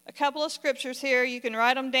a couple of scriptures here. You can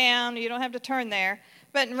write them down. You don't have to turn there.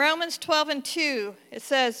 But in Romans 12 and 2, it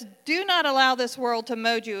says, "Do not allow this world to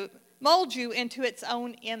mold you into its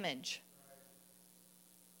own image."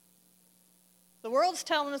 The world's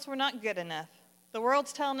telling us we're not good enough. The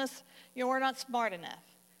world's telling us, we're not smart enough.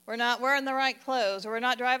 we're not wearing the right clothes, or we're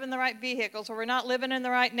not driving the right vehicles, or we're not living in the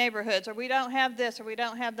right neighborhoods, or we don't have this, or we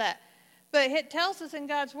don't have that. But it tells us in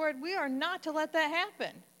God's word we are not to let that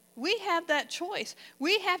happen. We have that choice.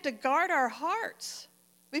 We have to guard our hearts.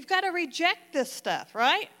 We've got to reject this stuff,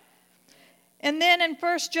 right? And then in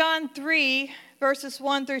 1 John 3, verses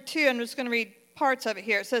 1 through 2, I'm just going to read parts of it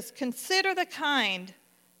here. It says, "Consider the kind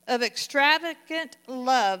of extravagant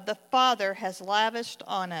love the Father has lavished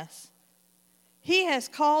on us. He has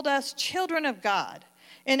called us children of God,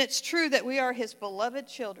 and it's true that we are his beloved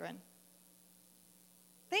children."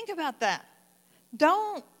 Think about that.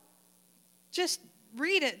 Don't just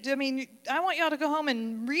read it. I mean, I want y'all to go home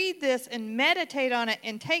and read this and meditate on it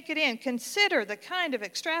and take it in. Consider the kind of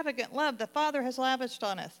extravagant love the Father has lavished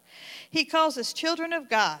on us. He calls us children of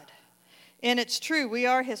God. And it's true, we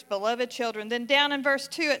are his beloved children. Then down in verse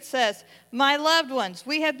 2 it says, "My loved ones,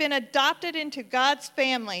 we have been adopted into God's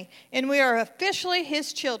family, and we are officially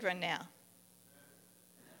his children now."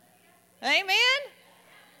 Amen?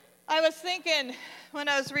 I was thinking, when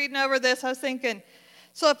I was reading over this, I was thinking,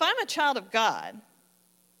 so if I'm a child of God,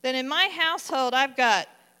 then in my household I've got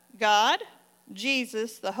God,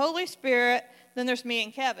 Jesus, the Holy Spirit, then there's me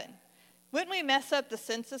and Kevin. Wouldn't we mess up the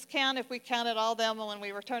census count if we counted all them when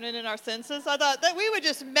we were turning in our census? I thought that we would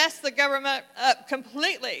just mess the government up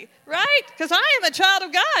completely, right? Because I am a child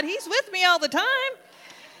of God. He's with me all the time.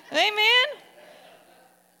 Amen?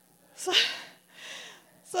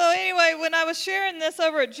 So anyway, when I was sharing this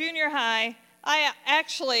over at junior high,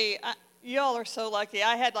 y'all are so lucky.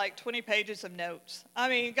 I had like 20 pages of notes. I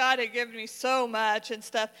mean, God had given me so much and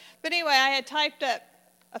stuff. But anyway, I had typed up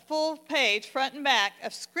a full page, front and back,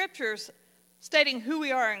 of scriptures stating who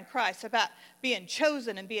we are in Christ, about being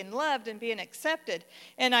chosen and being loved and being accepted.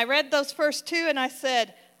 And I read those first two, and I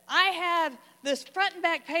said, I have this front and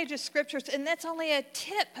back page of scriptures, and that's only a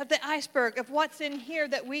tip of the iceberg of what's in here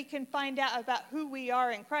that we can find out about who we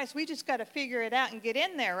are in Christ. We just got to figure it out and get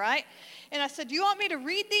in there, right? And I said, do you want me to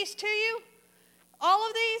read these to you? All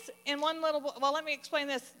of these in one little, well, let me explain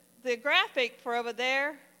this. The graphic for over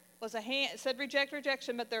there was a hand. It said reject,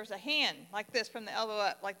 rejection, but there was a hand like this from the elbow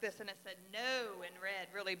up, like this, and it said no in red,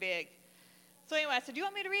 really big. So anyway, I said, do you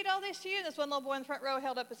want me to read all these to you? And this one little boy in the front row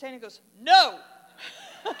held up his hand and goes, no.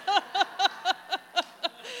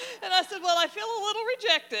 And I said, well, I feel a little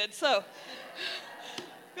rejected, so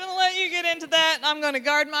I'm going to let you get into that, and I'm going to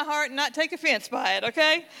guard my heart and not take offense by it,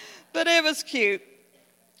 okay? But it was cute.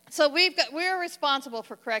 So we're responsible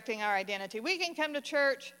for correcting our identity. We can come to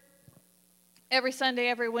church every Sunday,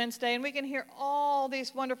 every Wednesday, and we can hear all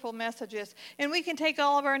these wonderful messages, and we can take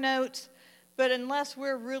all of our notes, but unless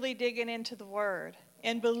we're really digging into the Word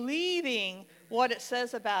and believing what it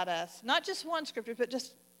says about us, not just one scripture, but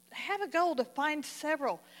just have a goal to find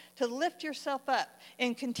several, to lift yourself up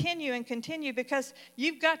and continue, because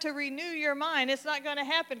you've got to renew your mind. It's not going to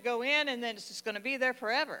happen, go in, and then it's just going to be there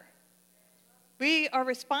forever. We are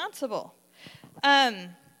responsible.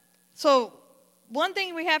 So one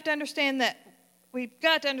thing we have to understand, that we've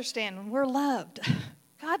got to understand, we're loved.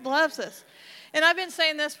 God loves us. And I've been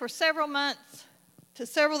saying this for several months to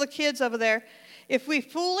several of the kids over there. If we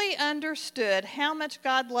fully understood how much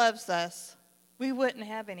God loves us, we wouldn't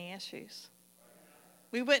have any issues.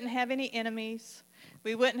 We wouldn't have any enemies.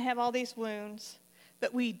 We wouldn't have all these wounds.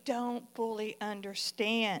 But we don't fully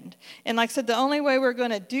understand. And like I said, the only way we're going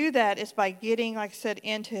to do that is by getting, like I said,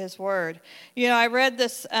 into his word. You know, I read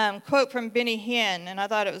this quote from Benny Hinn, and I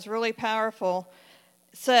thought it was really powerful.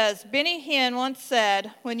 It says, Benny Hinn once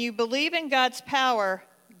said, when you believe in God's power,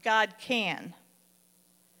 God can.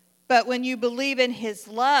 But when you believe in his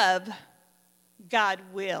love, God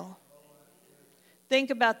will. Think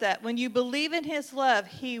about that. When you believe in his love,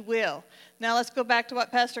 he will. Now let's go back to what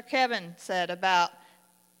Pastor Kevin said about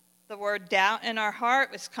the word doubt in our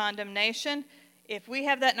heart is condemnation. If we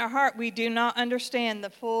have that in our heart, we do not understand the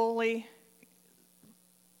fully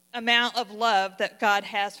amount of love that God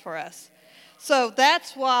has for us. So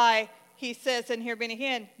that's why he says in here, Benny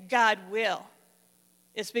Hinn, God will.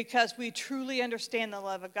 It's because we truly understand the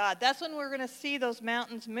love of God. That's when we're going to see those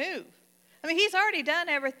mountains move. I mean, he's already done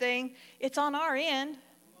everything. It's on our end.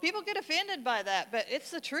 People get offended by that, but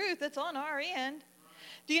it's the truth. It's on our end.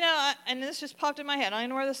 Do you know, and this just popped in my head. I don't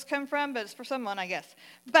know where this come from, but it's for someone, I guess.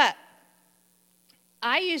 But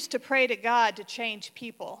I used to pray to God to change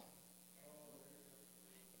people.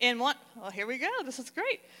 And well, here we go. This is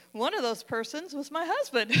great. One of those persons was my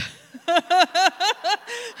husband.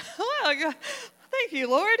 Well, thank you,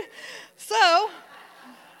 Lord. So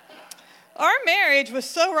Our marriage was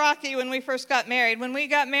so rocky when we first got married. When we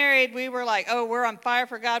got married, we were like, oh, we're on fire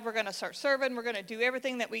for God. We're going to start serving. We're going to do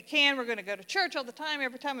everything that we can. We're going to go to church all the time,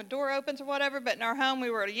 every time a door opens or whatever. But in our home, we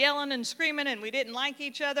were yelling and screaming, and we didn't like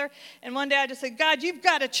each other. And one day I just said, God, you've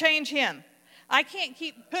got to change him. I can't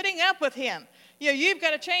keep putting up with him. You've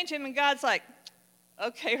got to change him. And God's like,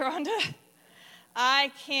 okay, Rhonda,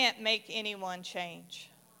 I can't make anyone change.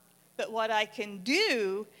 But what I can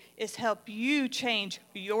do is help you change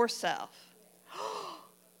yourself.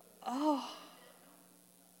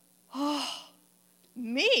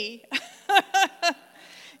 Me?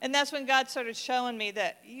 And that's when God started showing me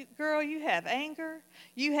that, girl, you have anger,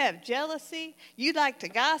 you have jealousy, you like to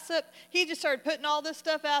gossip. He just started putting all this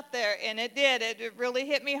stuff out there, and it did. It really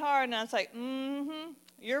hit me hard, and I was like,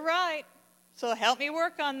 you're right. So help me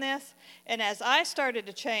work on this. And as I started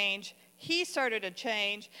to change, he started to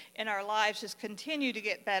change, and our lives just continue to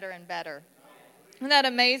get better and better. Isn't that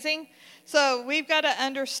amazing? So we've got to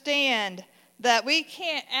understand that we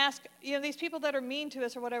can't ask, these people that are mean to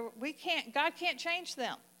us or whatever, God can't change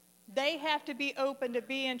them. They have to be open to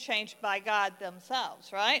being changed by God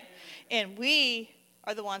themselves, right? And we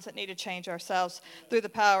are the ones that need to change ourselves through the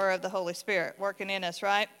power of the Holy Spirit working in us,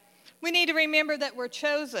 right? We need to remember that we're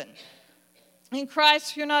chosen. In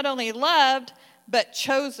Christ, you're not only loved, but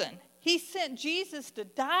chosen. He sent Jesus to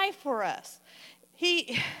die for us.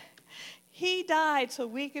 He died so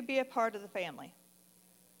we could be a part of the family.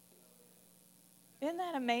 Isn't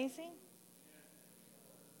that amazing?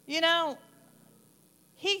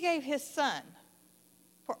 He gave his son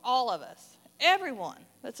for all of us, everyone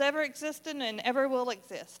that's ever existed and ever will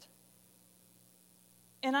exist.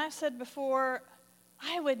 And I've said before,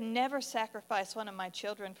 I would never sacrifice one of my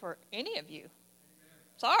children for any of you.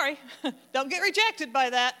 Sorry, don't get rejected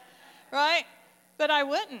by that, right? But I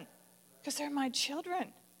wouldn't, because they're my children,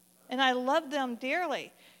 and I love them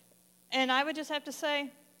dearly. And I would just have to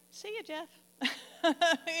say, see you, Jeff.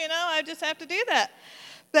 I just have to do that.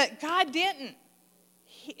 But God didn't.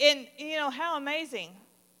 And how amazing.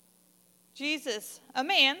 Jesus, a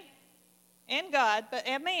man, and God, but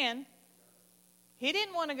a man, he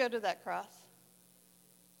didn't want to go to that cross.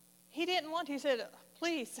 He didn't want to. He said,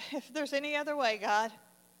 please, if there's any other way, God.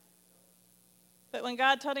 But when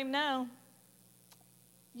God told him no,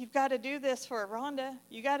 you've got to do this for Ronda.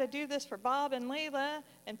 You got to do this for Bob and Leela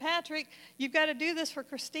and Patrick. You've got to do this for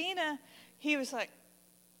Christina. He was like,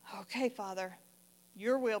 okay, Father,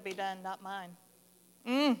 your will be done, not mine.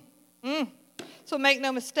 So make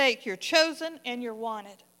no mistake, you're chosen and you're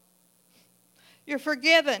wanted. You're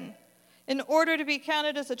forgiven. In order to be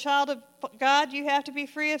counted as a child of God, you have to be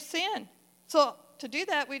free of sin. So to do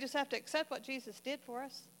that, we just have to accept what Jesus did for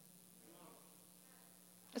us.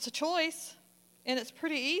 It's a choice, and it's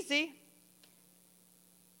pretty easy.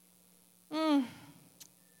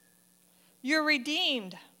 You're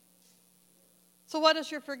redeemed. So what does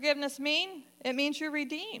your forgiveness mean? It means you're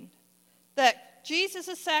redeemed. That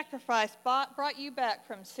Jesus' sacrifice brought you back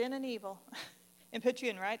from sin and evil and put you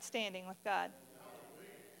in right standing with God.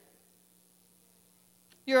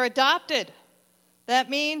 You're adopted. That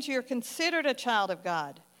means you're considered a child of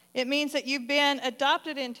God. It means that you've been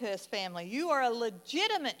adopted into his family. You are a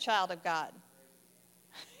legitimate child of God.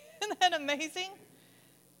 Isn't that amazing?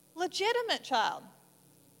 Legitimate child.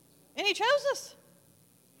 And he chose us.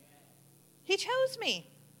 He chose me.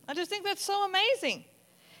 I just think that's so amazing.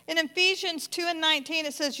 In Ephesians 2:19,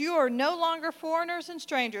 it says, you are no longer foreigners and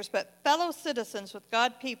strangers, but fellow citizens with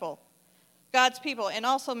God's people, and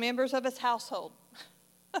also members of his household.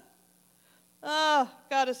 Oh,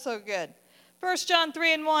 God is so good. 1 John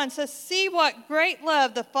 3:1 says, see what great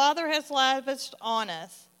love the Father has lavished on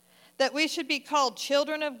us, that we should be called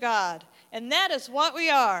children of God. And that is what we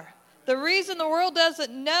are. The reason the world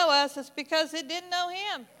doesn't know us is because it didn't know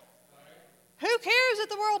him. Who cares if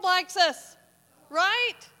the world likes us?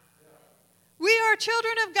 Right? We are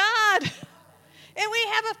children of God. And we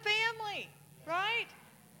have a family. Right?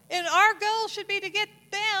 And our goal should be to get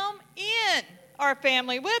them in our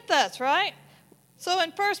family with us. Right? So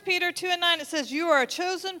in 1 Peter 2:9 it says, you are a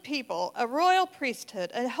chosen people, a royal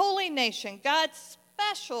priesthood, a holy nation, God's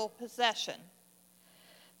special possession,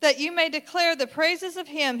 that you may declare the praises of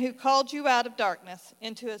him who called you out of darkness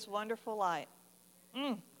into his wonderful light.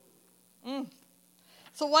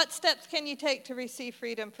 So what steps can you take to receive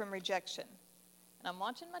freedom from rejection? And I'm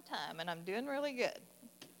watching my time, and I'm doing really good.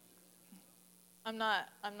 I'm not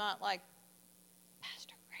like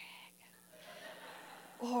Pastor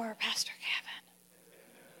Greg or Pastor Kevin.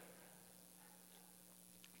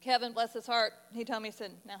 Kevin, bless his heart, he told me, he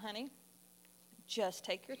said, now, honey, just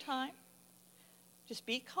take your time. Just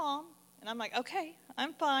be calm. And I'm like, okay,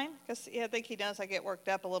 I'm fine. Because I think he knows I get worked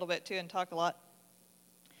up a little bit too and talk a lot.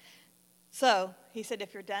 So he said,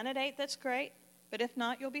 if you're done at 8, that's great. But if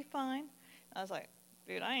not, you'll be fine. I was like,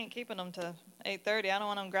 dude, I ain't keeping them to 8:30. I don't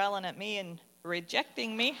want them growling at me and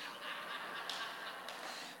rejecting me.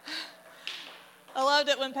 I loved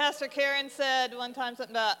it when Pastor Karen said one time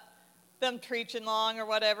something about them preaching long or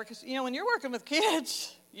whatever. Because, when you're working with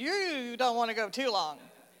kids, you don't want to go too long.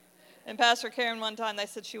 And Pastor Karen one time,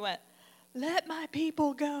 she went, let my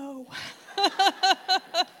people go.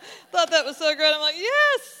 Thought that was so great. I'm like,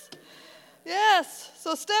 yes.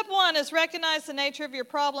 So step 1 is recognize the nature of your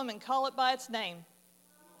problem and call it by its name.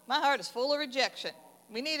 My heart is full of rejection.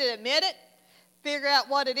 We need to admit it, figure out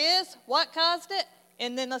what it is, what caused it,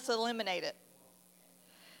 and then let's eliminate it.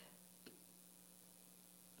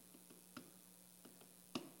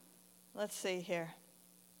 Let's see here.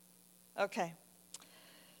 Okay.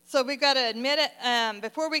 So we've got to admit it.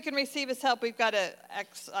 Before we can receive his help, we've got to,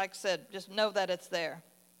 like I said, just know that it's there.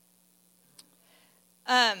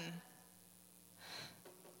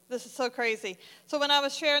 This is so crazy. So when I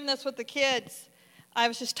was sharing this with the kids, I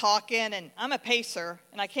was just talking, and I'm a pacer,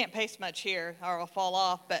 and I can't pace much here or I'll fall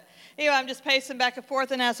off. But anyway, I'm just pacing back and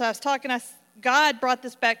forth, and as I was talking, God brought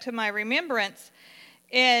this back to my remembrance,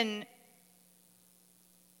 and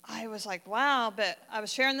I was like, wow. But I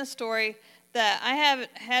was sharing this story that I have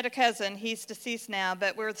had a cousin. He's deceased now,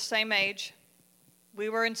 but we're the same age. We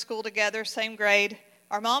were in school together, same grade.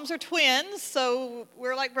 Our moms are twins, so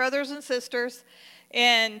we're like brothers and sisters.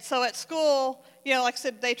 And so at school, like I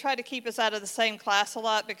said, they tried to keep us out of the same class a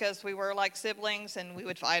lot because we were like siblings, and we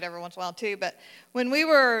would fight every once in a while too. But when we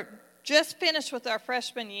were just finished with our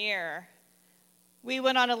freshman year, we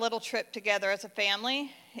went on a little trip together as a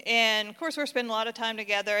family. And, of course, we're spending a lot of time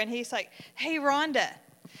together. And he's like, hey, Ronda,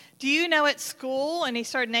 do you know at school? And he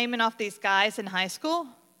started naming off these guys in high school.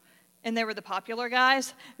 And they were the popular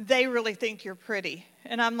guys. They really think you're pretty.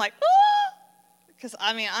 And I'm like, ah! Because,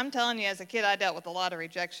 I'm telling you, as a kid, I dealt with a lot of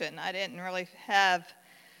rejection. I didn't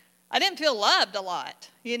feel loved a lot,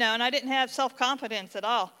 and I didn't have self-confidence at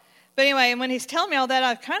all. But anyway, and when he's telling me all that,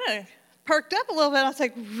 I kind of perked up a little bit. I was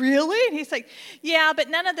like, really? And he's like, yeah, but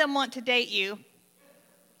none of them want to date you.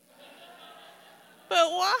 But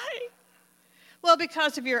why? Well,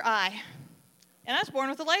 because of your eye. And I was born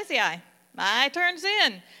with a lazy eye. My eye turns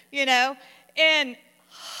in, and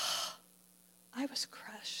I was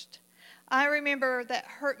crushed. I remember that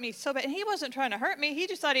hurt me so bad. And he wasn't trying to hurt me. He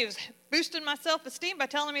just thought he was boosting my self-esteem by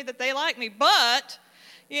telling me that they like me. But,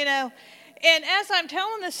 and as I'm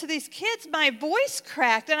telling this to these kids, my voice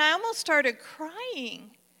cracked, and I almost started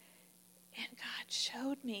crying. And God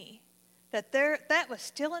showed me that that was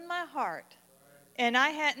still in my heart. And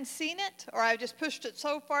I hadn't seen it, or I just pushed it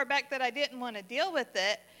so far back that I didn't want to deal with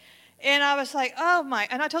it. And I was like, oh my,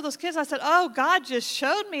 and I told those kids, I said, oh, God just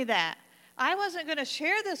showed me that. I wasn't going to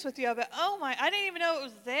share this with you, but oh my, I didn't even know it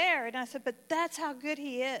was there. And I said, but that's how good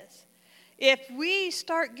he is. If we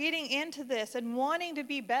start getting into this and wanting to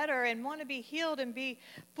be better and want to be healed and be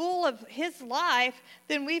full of his life,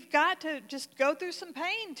 then we've got to just go through some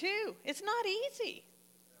pain too. It's not easy.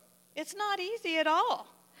 It's not easy at all.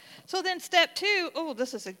 So then step 2,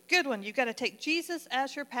 this is a good one. You've got to take Jesus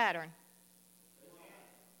as your pattern.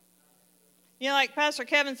 Like Pastor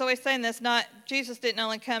Kevin's always saying this, Jesus didn't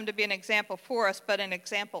only come to be an example for us, but an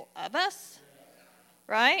example of us,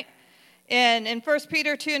 right? And in 1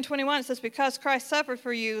 Peter 2:21, it says, because Christ suffered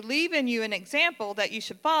for you, leave in you an example that you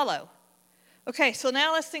should follow. Okay, so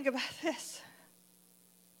now let's think about this.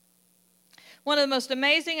 One of the most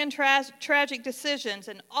amazing and tragic decisions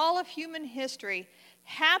in all of human history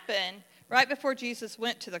happened right before Jesus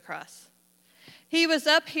went to the cross. He was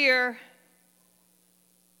up here.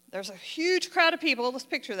 There's a huge crowd of people. Let's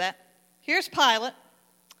picture that. Here's Pilate.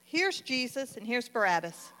 Here's Jesus. And here's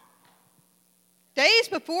Barabbas. Days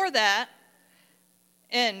before that,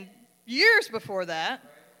 and years before that,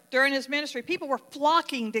 during his ministry, people were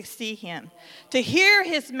flocking to see him, to hear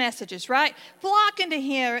his messages, right? Flocking to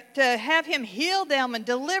him, to have him heal them and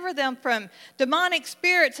deliver them from demonic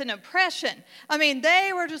spirits and oppression.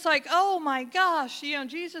 They were just like, oh my gosh,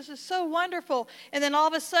 Jesus is so wonderful. And then all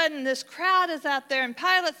of a sudden, this crowd is out there, and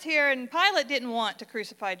Pilate's here, and Pilate didn't want to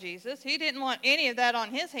crucify Jesus. He didn't want any of that on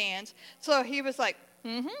his hands. So he was like,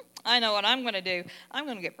 I know what I'm going to do. I'm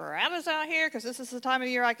going to get Barabbas out here because this is the time of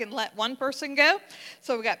year I can let one person go.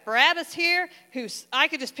 So we got Barabbas here, I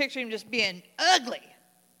could just picture him just being ugly.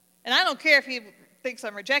 And I don't care if he thinks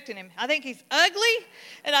I'm rejecting him. I think he's ugly,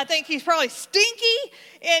 and I think he's probably stinky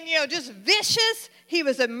and, just vicious. He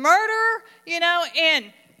was a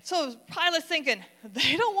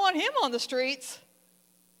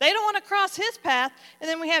They don't want to cross his path. And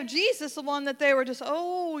then we have Jesus, the one that they were just,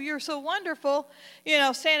 oh, you're so wonderful,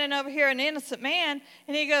 standing over here, an innocent man.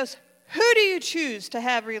 And he goes, who do you choose to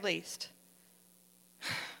have released?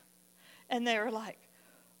 And they were like,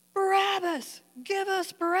 Barabbas, give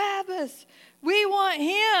us Barabbas. We want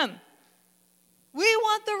him. We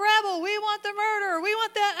want the rebel. We want the murderer. We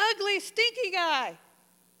want that ugly, stinky guy.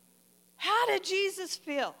 How did Jesus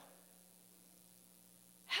feel?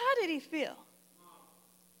 How did he feel?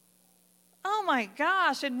 Oh my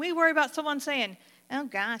gosh, and we worry about someone saying, oh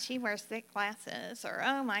gosh, he wears thick glasses, or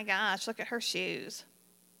oh my gosh, look at her shoes.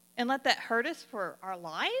 And let that hurt us for our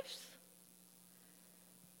lives?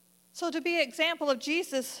 So to be an example of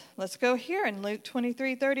Jesus, let's go here in Luke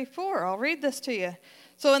 23:34. I'll read this to you.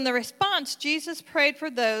 So in the response, Jesus prayed for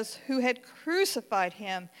those who had crucified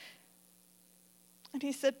him. And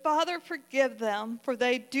he said, Father, forgive them, for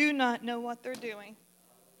they do not know what they're doing.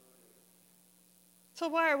 So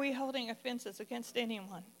why are we holding offenses against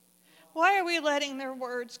anyone? Why are we letting their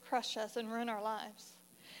words crush us and ruin our lives?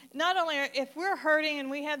 Not only, if we're hurting and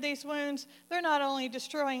we have these wounds, they're not only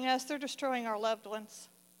destroying us, they're destroying our loved ones,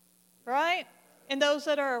 right? And those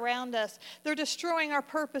that are around us. They're destroying our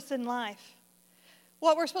purpose in life.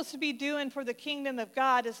 What we're supposed to be doing for the kingdom of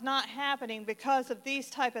God is not happening because of these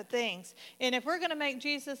type of things. And if we're going to make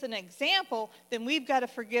Jesus an example, then we've got to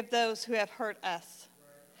forgive those who have hurt us.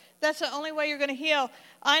 That's the only way you're going to heal.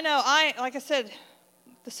 I know, like I said,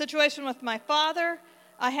 the situation with my father,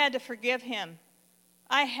 I had to forgive him.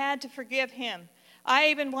 I had to forgive him.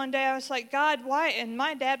 One day I was like, God, why? And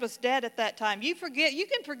my dad was dead at that time. You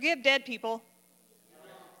can forgive dead people,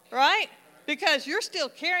 right? Because you're still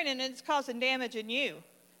carrying it and it's causing damage in you.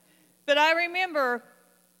 But I remember,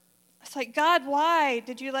 it's like, God, why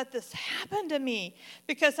did you let this happen to me?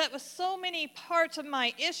 Because that was so many parts of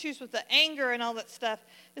my issues with the anger and all that stuff.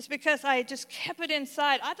 It's because I just kept it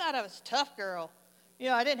inside. I thought I was a tough girl.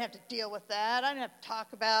 I didn't have to deal with that. I didn't have to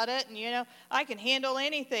talk about it. And, I can handle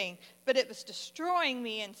anything. But it was destroying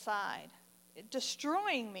me inside.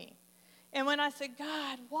 Destroying me. And when I said,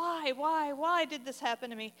 God, why did this happen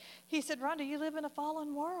to me? He said, Ronda, you live in a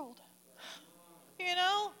fallen world.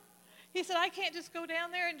 He said, I can't just go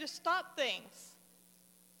down there and just stop things.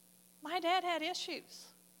 My dad had issues.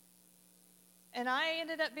 And I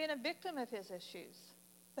ended up being a victim of his issues.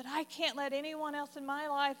 But I can't let anyone else in my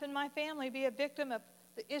life and my family be a victim of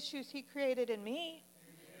the issues he created in me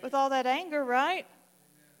with all that anger, right?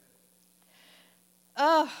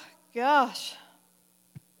 Oh, gosh.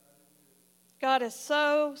 God is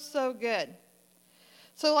so, so good.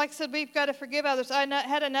 So like I said, we've got to forgive others. I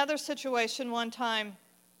had another situation one time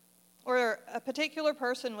where a particular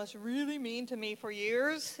person was really mean to me for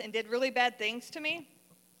years and did really bad things to me.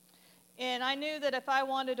 And I knew that if I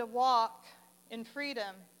wanted to walk in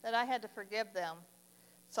freedom, that I had to forgive them.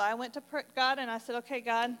 So I went to God and I said, okay,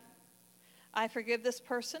 God, I forgive this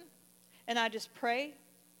person. And I just pray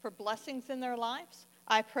for blessings in their lives.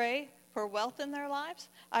 I pray for wealth in their lives.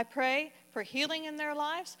 I pray for healing in their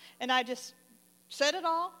lives. And I just said it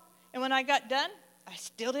all. And when I got done, I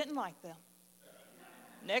still didn't like them.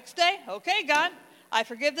 Next day, okay, God, I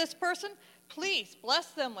forgive this person. Please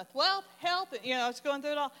bless them with wealth, health. I was going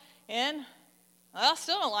through it all. And I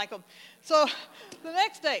still don't like them. So the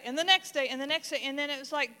next day, and the next day, and the next day. And then it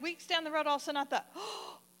was like weeks down the road, all of a sudden I thought,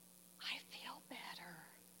 oh, I feel better.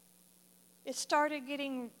 It started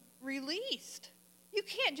getting released. You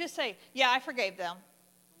can't just say, yeah, I forgave them.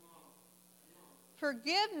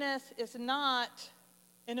 Forgiveness is not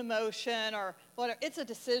an emotion or whatever. It's a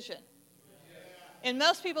decision. And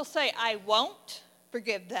most people say, I won't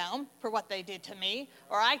forgive them for what they did to me,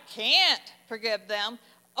 or I can't forgive them.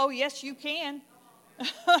 Oh, yes, you can.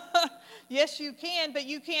 Yes, you can, but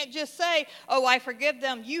you can't just say, oh, I forgive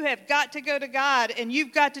them. You have got to go to God, and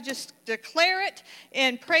you've got to just declare it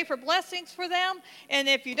and pray for blessings for them. And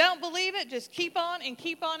if you don't believe it, just keep on and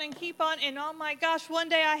keep on and keep on. And oh, my gosh, one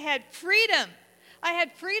day I had freedom. I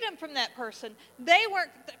had freedom from that person. They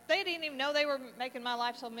didn't even know they were making my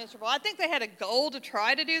life so miserable. I think they had a goal to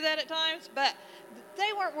try to do that at times, but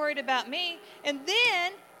they weren't worried about me. And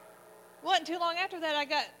then, wasn't too long after that, I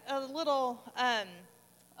got a little,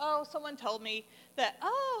 someone told me that,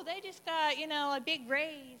 they just got, a big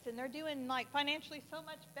raise, and they're doing, financially so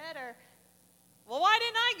much better. Well, why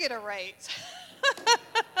didn't I get a raise?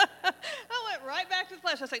 I went right back to the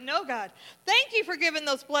flesh. I was like, no, God, thank you for giving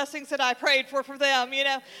those blessings that I prayed for them,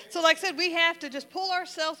 So like I said, we have to just pull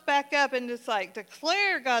ourselves back up and just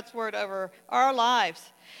declare God's word over our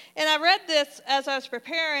lives. And I read this as I was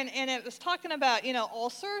preparing, and it was talking about,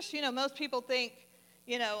 ulcers. Most people think,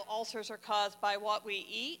 ulcers are caused by what we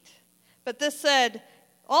eat. But this said,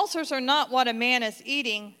 ulcers are not what a man is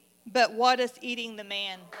eating, but what is eating the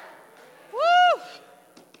man. Woo!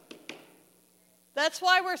 That's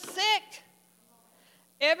why we're sick.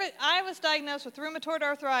 I was diagnosed with rheumatoid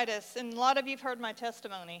arthritis, and a lot of you have heard my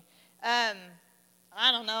testimony. I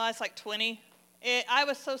don't know, I was like 20. I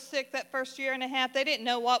was so sick that first year and a half, they didn't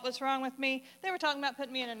know what was wrong with me. They were talking about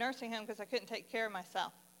putting me in a nursing home because I couldn't take care of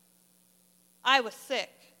myself. I was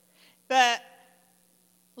sick. But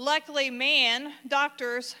luckily,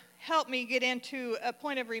 doctors helped me get into a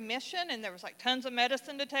point of remission, and there was like tons of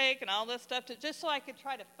medicine to take and all this stuff, just so I could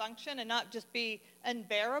try to function and not just be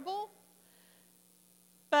unbearable.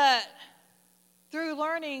 But through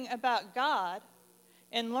learning about God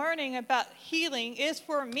and learning about healing is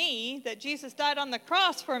for me, that Jesus died on the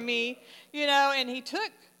cross for me, and he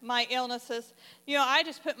took my illnesses, I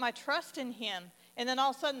just put my trust in him. And then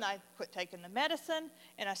all of a sudden I quit taking the medicine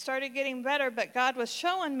and I started getting better. But God was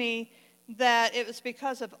showing me that it was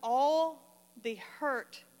because of all the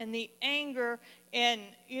hurt and the anger and,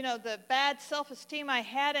 the bad self-esteem I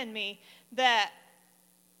had in me, that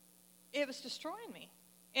it was destroying me.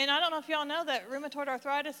 And I don't know if y'all know that rheumatoid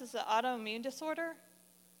arthritis is an autoimmune disorder,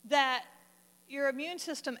 that your immune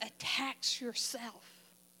system attacks yourself.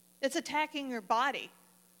 It's attacking your body.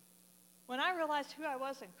 When I realized who I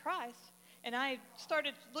was in Christ and I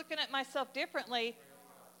started looking at myself differently,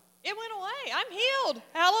 it went away. I'm healed.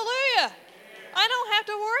 Hallelujah. I don't have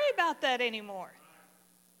to worry about that anymore.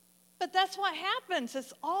 But that's what happens.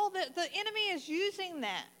 It's all that the enemy is using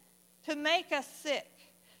that to make us sick,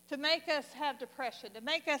 to make us have depression, to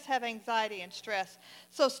make us have anxiety and stress.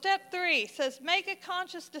 So step 3 says, make a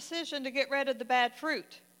conscious decision to get rid of the bad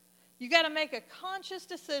fruit. You got to make a conscious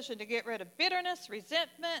decision to get rid of bitterness,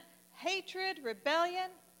 resentment, hatred, rebellion.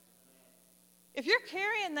 If you're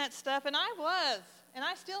carrying that stuff, and I was, and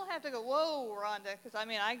I still have to go, whoa, Ronda, because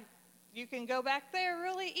you can go back there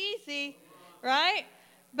really easy, right?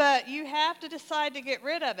 But you have to decide to get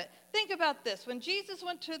rid of it. Think about this. When Jesus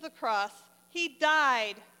went to the cross, he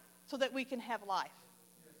died so that we can have life,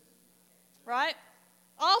 right?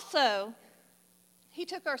 Also, he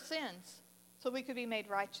took our sins so we could be made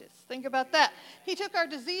righteous. Think about that. He took our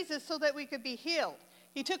diseases so that we could be healed.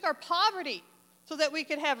 He took our poverty so that we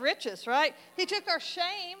could have riches, right? He took our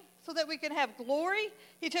shame so that we can have glory.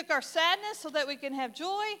 He took our sadness so that we can have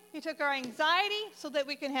joy. He took our anxiety so that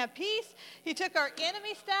we can have peace. He took our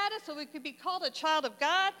enemy status so we could be called a child of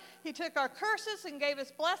God. He took our curses and gave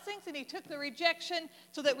us blessings, and he took the rejection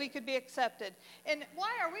so that we could be accepted. And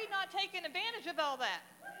why are we not taking advantage of all that?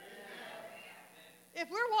 If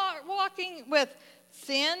we're walking with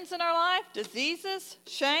sins in our life, diseases,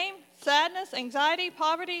 shame, sadness, anxiety,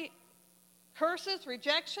 poverty, curses,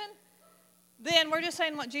 rejection, then we're just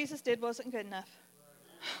saying what Jesus did wasn't good enough.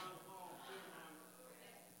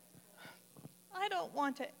 I don't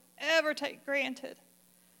want to ever take granted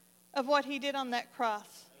of what he did on that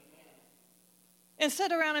cross and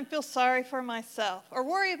sit around and feel sorry for myself or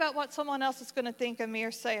worry about what someone else is going to think of me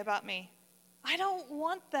or say about me. I don't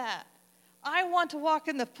want that. I want to walk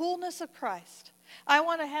in the fullness of Christ. I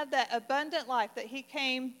want to have that abundant life that he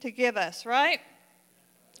came to give us, right?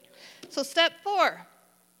 So step 4.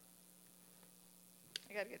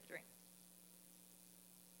 I got to get a drink.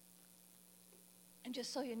 And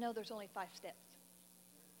just so you know, there's only 5 steps.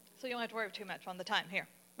 So you don't have to worry too much on the time here.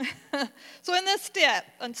 So in this step,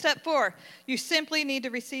 on step 4, you simply need to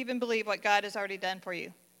receive and believe what God has already done for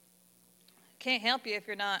you. Can't help you if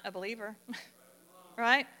you're not a believer,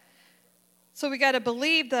 right? So we got to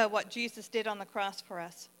believe what Jesus did on the cross for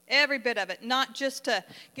us. Every bit of it, not just to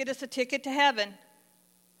get us a ticket to heaven,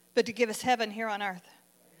 but to give us heaven here on earth,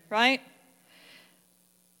 right?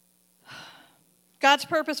 God's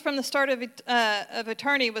purpose from the start of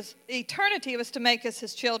eternity was to make us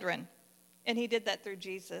his children. And he did that through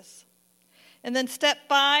Jesus. And then step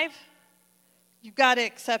 5, you've got to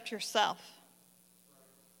accept yourself.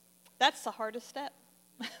 That's the hardest step.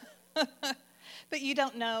 But you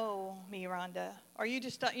don't know me, Rhonda. Or you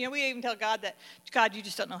just don't, we even tell God that, God, you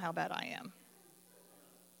just don't know how bad I am.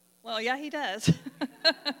 Well, yeah, he does.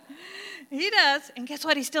 He does. And guess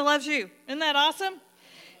what? He still loves you. Isn't that awesome?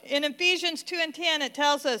 In Ephesians 2:10, it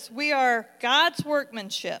tells us we are God's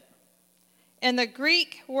workmanship. And the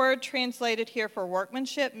Greek word translated here for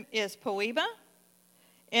workmanship is poema,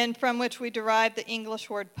 and from which we derive the English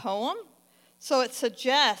word poem. So it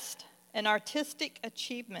suggests an artistic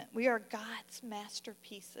achievement. We are God's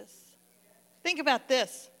masterpieces. Think about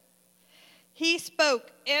this. He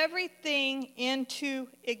spoke everything into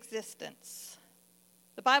existence.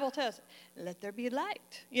 The Bible tells us, let there be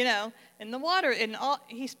light, in the water, and all.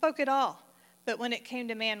 He spoke it all. But when it came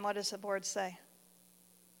to man, what does the Lord say?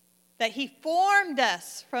 that he formed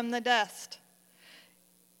us from the dust.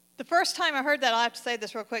 The first time I heard that, I have to say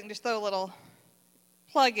this real quick and just throw a little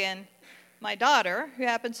plug in. My daughter, who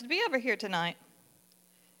happens to be over here tonight,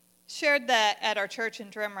 shared that at our church in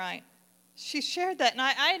Drumright. She shared that, and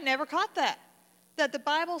I had never caught that the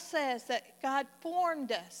Bible says that God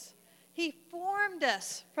formed us. He formed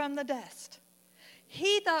us from the dust.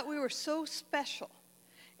 He thought we were so special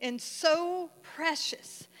and so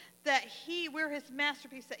precious that we're his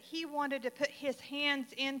masterpiece, that he wanted to put his hands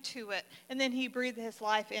into it, and then he breathed his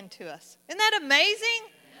life into us. Isn't that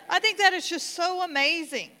amazing? I think that is just so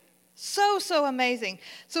amazing. So, so amazing.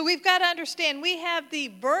 So we've got to understand we have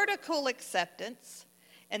the vertical acceptance,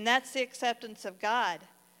 and that's the acceptance of God.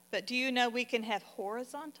 But do you know we can have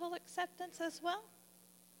horizontal acceptance as well?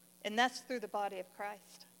 And that's through the body of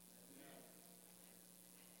Christ.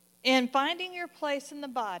 And finding your place in the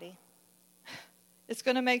body, it's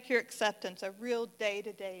going to make your acceptance a real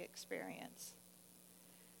day-to-day experience.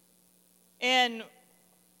 And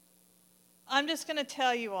I'm just going to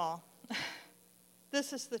tell you all,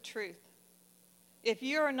 this is the truth. If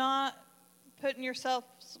you're not putting yourself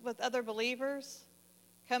with other believers,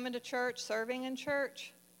 coming to church, serving in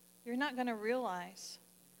church, you're not going to realize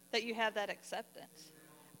that you have that acceptance.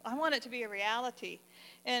 I want it to be a reality.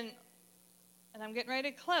 And I'm getting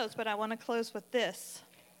ready to close, but I want to close with this.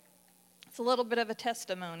 It's a little bit of a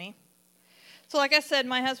testimony. So like I said,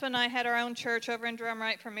 my husband and I had our own church over in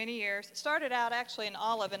Drumright for many years. It started out actually in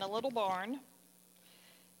Olive in a little barn.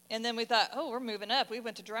 And then we thought, we're moving up. We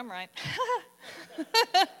went to Drumright.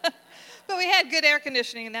 But we had good air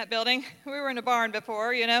conditioning in that building. We were in a barn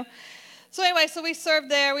before, So anyway, so we served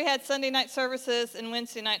there. We had Sunday night services and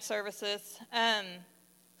Wednesday night services.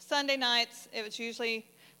 Sunday nights, it was usually,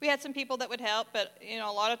 we had some people that would help, but, a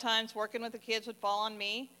lot of times working with the kids would fall on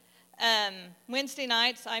me. Wednesday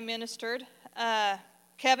nights, I ministered.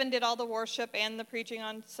 Kevin did all the worship and the preaching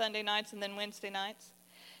on Sunday nights and then Wednesday nights.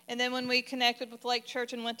 And then when we connected with Lake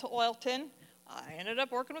Church and went to Oilton, I ended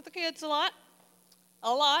up working with the kids a lot.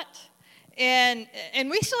 And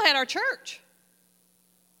we still had our church.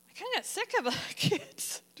 I kind of got sick of the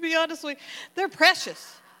kids, to be honest with you. They're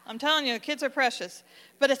precious. I'm telling you, the kids are precious.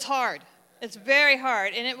 But it's hard. It's very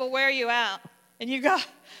hard, and it will wear you out. And you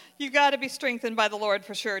got to be strengthened by the Lord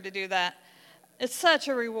for sure to do that. It's such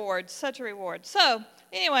a reward, such a reward. So,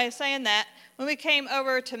 anyway, saying that, when we came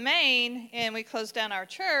over to Maine and we closed down our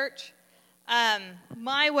church,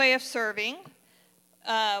 my way of serving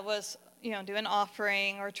was, doing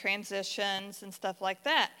offering or transitions and stuff like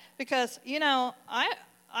that. Because,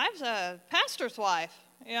 I was a pastor's wife.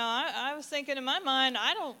 I was thinking in my mind,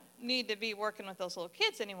 I don't need to be working with those little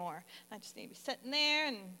kids anymore. I just need to be sitting there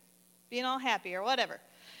and being all happy or whatever.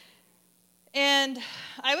 And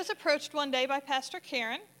I was approached one day by Pastor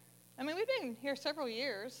Karen. We've been here several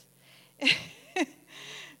years.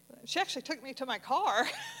 She actually took me to my car.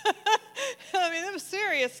 It was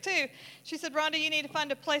serious, too. She said, Rhonda, you need to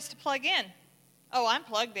find a place to plug in. Oh, I'm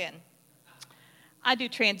plugged in. I do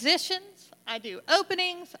transitions. I do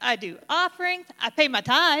openings. I do offerings. I pay my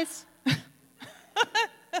tithes.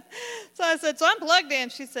 So I said, so I'm plugged in.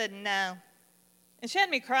 She said, no. And she had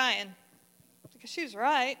me crying because she was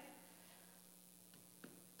right.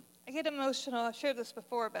 I get emotional. I've shared this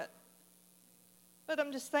before, but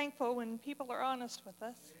I'm just thankful when people are honest with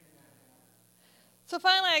us. So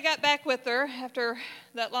finally I got back with her after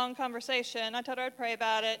that long conversation. I told her I'd pray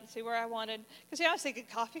about it and see where I wanted. Because, I was thinking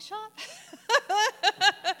coffee shop,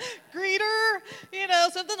 greeter,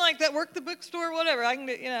 something like that, work the bookstore, whatever. I can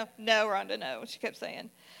do, no, Rhonda, no, she kept saying.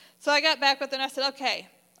 So I got back with her and I said, okay,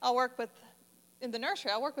 in the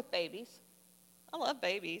nursery, I'll work with babies. I love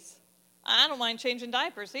babies. I don't mind changing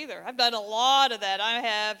diapers either. I've done a lot of that. I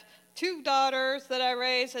have 2 daughters that I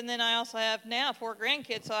raise, and then I also have now 4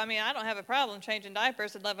 grandkids. So, I don't have a problem changing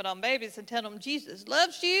diapers and loving on babies and telling them Jesus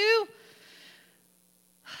loves you.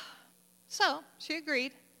 So she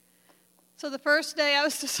agreed. So the first day I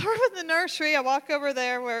was to serve in the nursery, I walked over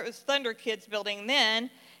there where it was Thunder Kids building then,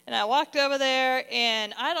 and I walked over there,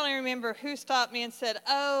 and I don't even remember who stopped me and said,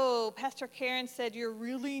 oh, Pastor Karen said you're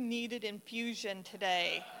really needed infusion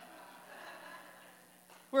today.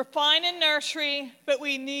 We're fine in nursery, but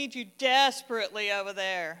we need you desperately over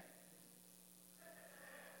there.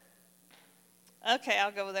 Okay,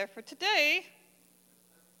 I'll go over there for today.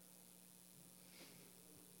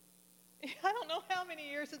 I don't know how many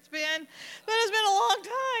years it's been, but it's been a long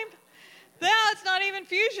time. Now it's not even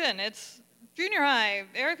fusion. It's junior high,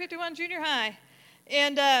 Area 51 junior high.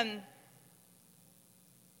 And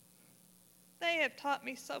they have taught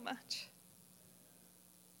me so much.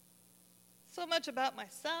 So much about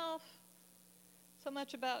myself, so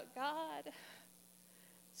much about God,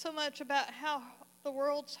 so much about how the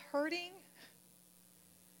world's hurting.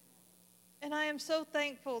 And I am so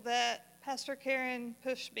thankful that Pastor Karen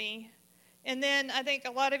pushed me. And then I think a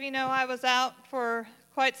lot of you know I was out for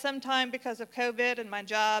quite some time because of COVID and my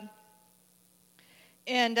job.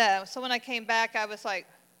 And so when I came back, I was like,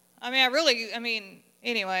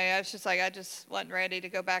 anyway, I was just like, I just wasn't ready to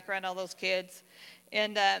go back around all those kids.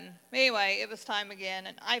 And anyway, it was time again,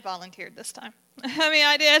 and I volunteered this time.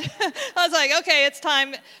 I did. I was like, okay, it's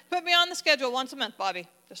time. Put me on the schedule once a month, Bobby,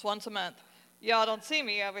 just once a month. Y'all don't see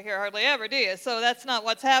me over here hardly ever, do you? So that's not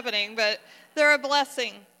what's happening, but they're a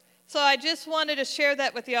blessing. So I just wanted to share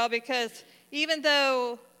that with y'all because even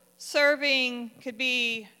though serving could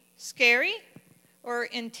be scary or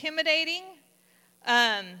intimidating,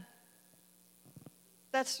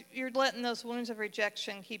 you're letting those wounds of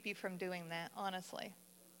rejection keep you from doing that, honestly.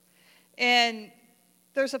 And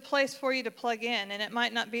there's a place for you to plug in, and it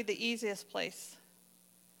might not be the easiest place.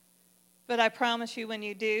 But I promise you, when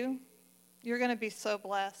you do, you're going to be so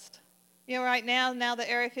blessed. Right now the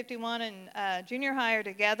Area 51 and junior high are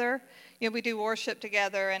together. We do worship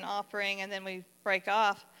together and offering, and then we break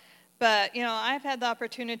off. But, I've had the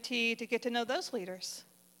opportunity to get to know those leaders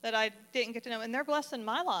that I didn't get to know, and they're blessing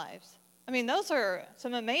my lives. Those are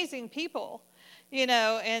some amazing people,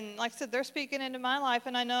 and like I said, they're speaking into my life,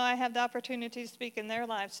 and I know I have the opportunity to speak in their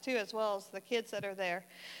lives too, as well as the kids that are there.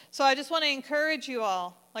 So I just want to encourage you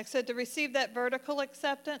all, like I said, to receive that vertical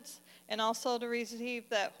acceptance and also to receive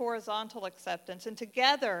that horizontal acceptance. And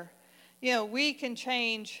together, we can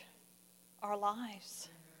change our lives.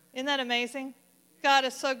 Isn't that amazing? God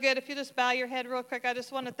is so good. If you just bow your head real quick, I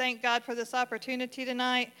just want to thank God for this opportunity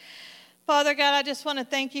tonight. Father God, I just want to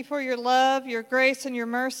thank you for your love, your grace, and your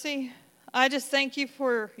mercy. I just thank you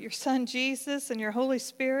for your Son, Jesus, and your Holy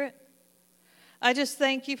Spirit. I just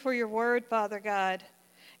thank you for your word, Father God.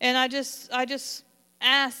 And I just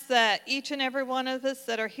ask that each and every one of us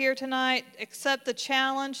that are here tonight accept the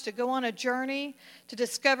challenge to go on a journey to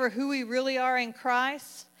discover who we really are in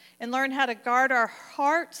Christ and learn how to guard our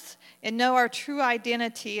hearts and know our true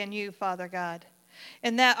identity in you, Father God.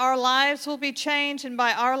 And that our lives will be changed, and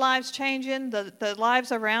by our lives changing, the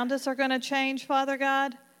lives around us are going to change, Father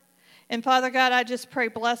God. And Father God, I just pray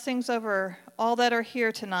blessings over all that are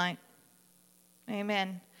here tonight.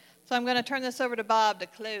 Amen. So I'm going to turn this over to Bob to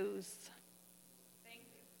close. Thank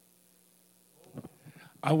you.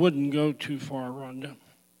 I wouldn't go too far, Ronda.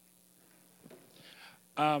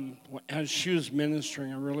 As she was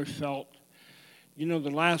ministering, I really felt, the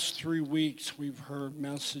last 3 weeks we've heard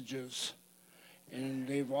messages. And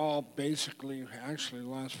they've all basically, actually the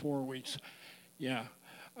last 4 weeks,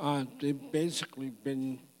 they've basically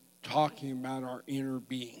been talking about our inner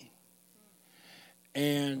being.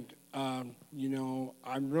 And,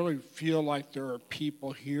 I really feel like there are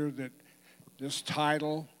people here that this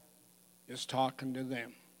title is talking to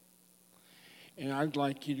them. And I'd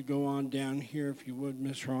like you to go on down here, if you would,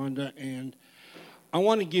 Miss Ronda. And I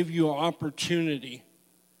want to give you an opportunity,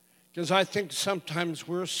 because I think sometimes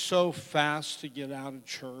we're so fast to get out of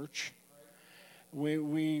church.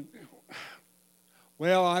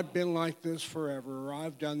 I've been like this forever, or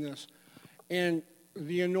I've done this. And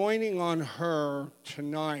the anointing on her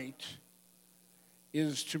tonight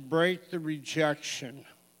is to break the rejection.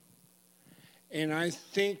 And I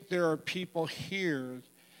think there are people here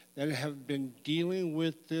that have been dealing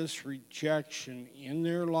with this rejection in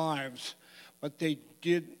their lives, but they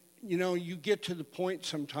did. You get to the point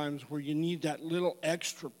sometimes where you need that little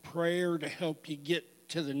extra prayer to help you get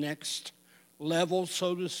to the next level,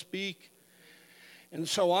 so to speak. And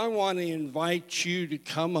so I want to invite you to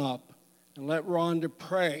come up and let Rhonda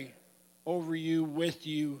pray over you, with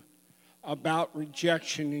you, about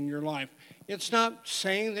rejection in your life. It's not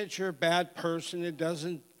saying that you're a bad person.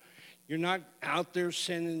 You're not out there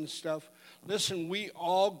sinning and stuff. Listen, we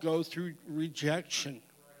all go through rejection.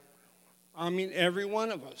 Every one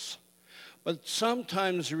of us. But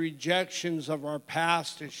sometimes the rejections of our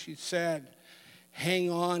past, as she said, hang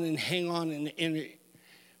on. And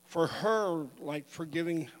for her, like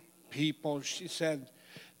forgiving people, she said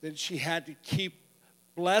that she had to keep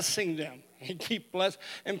blessing them and keep blessing.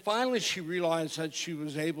 And finally she realized that she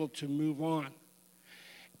was able to move on.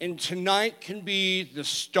 And tonight can be the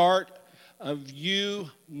start of you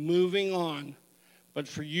moving on. But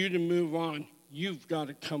for you to move on, you've got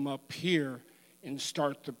to come up here and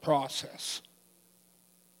start the process.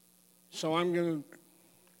 So I'm going to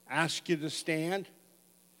ask you to stand.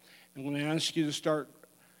 I'm going to ask you to start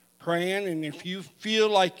praying. And if you feel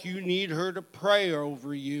like you need her to pray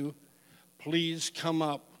over you, please come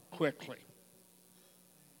up quickly.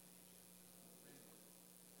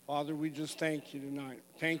 Father, we just thank you tonight.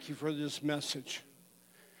 Thank you for this message.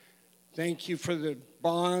 Thank you for the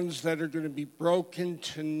bonds that are going to be broken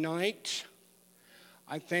tonight.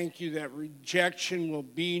 I thank you that rejection will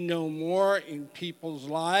be no more in people's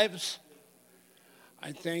lives.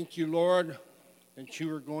 I thank you, Lord, that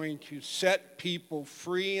you are going to set people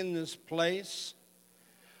free in this place.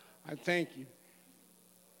 I thank you.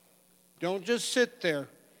 Don't just sit there.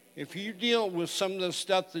 If you deal with some of the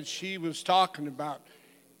stuff that she was talking about,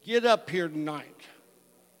 get up here tonight.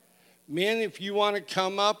 Men, if you want to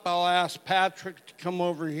come up, I'll ask Patrick to come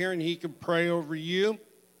over here and he can pray over you.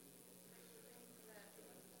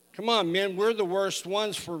 Come on, men, we're the worst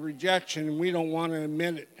ones for rejection and we don't want to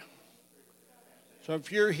admit it. So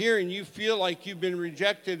if you're here and you feel like you've been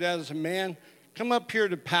rejected as a man, come up here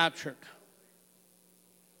to Patrick.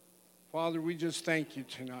 Father, we just thank you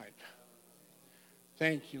tonight.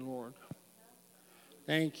 Thank you, Lord.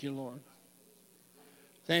 Thank you, Lord.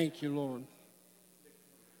 Thank you, Lord.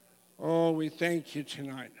 Oh, we thank you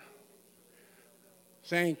tonight.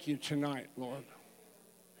 Thank you tonight, Lord.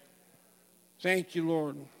 Thank you,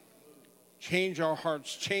 Lord. Change our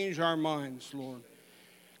hearts, change our minds, Lord.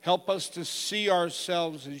 Help us to see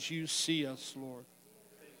ourselves as you see us, Lord.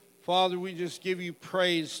 Father, we just give you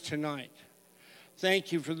praise tonight.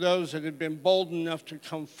 Thank you for those that have been bold enough to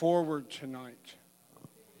come forward tonight.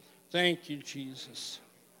 Thank you, Jesus.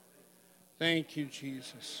 Thank you,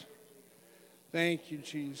 Jesus. Thank you,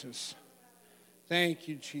 Jesus. Thank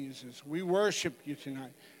you, Jesus. We worship you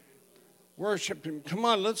tonight. Worship him. Come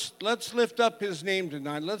on, let's lift up his name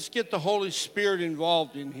tonight. Let's get the Holy Spirit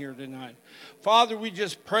involved in here tonight. Father, we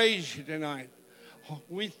just praise you tonight.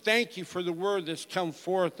 We thank you for the word that's come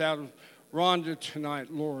forth out of Ronda tonight,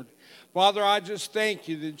 Lord. Father, I just thank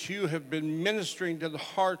you that you have been ministering to the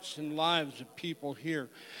hearts and lives of people here.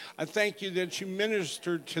 I thank you that you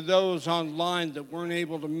ministered to those online that weren't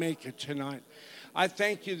able to make it tonight. I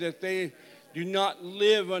thank you that they do not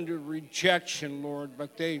live under rejection, Lord,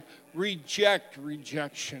 but they reject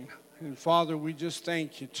rejection. And Father, we just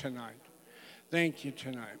thank you tonight. Thank you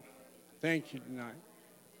tonight. Thank you tonight.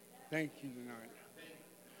 Thank you tonight.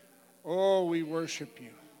 Oh, we worship you.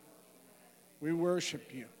 We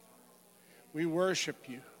worship you. We worship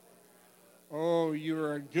you. Oh, you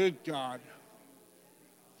are a good God.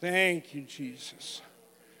 Thank you, Jesus.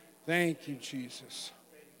 Thank you, Jesus.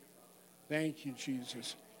 Thank you,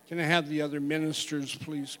 Jesus. Can I have the other ministers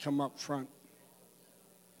please come up front?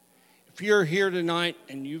 If you're here tonight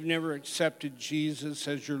and you've never accepted Jesus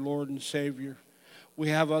as your Lord and Savior, we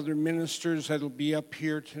have other ministers that will be up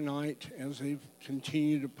here tonight as they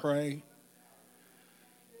continue to pray.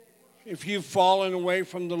 If you've fallen away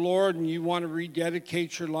from the Lord and you want to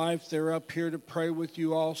rededicate your life, they're up here to pray with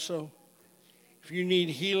you also. If you need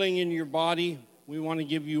healing in your body, we want to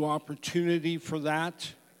give you opportunity for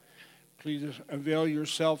that. Please avail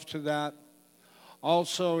yourself to that.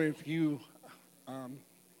 Also, if you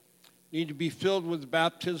need to be filled with the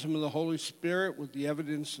baptism of the Holy Spirit with the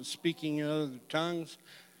evidence of speaking in other tongues,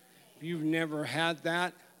 if you've never had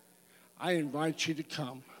that, I invite you to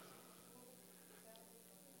come.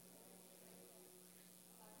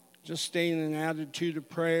 Just stay in an attitude of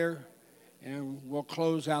prayer, and we'll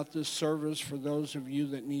close out this service for those of you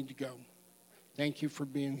that need to go. Thank you for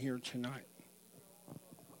being here tonight.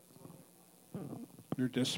 You're dismissed.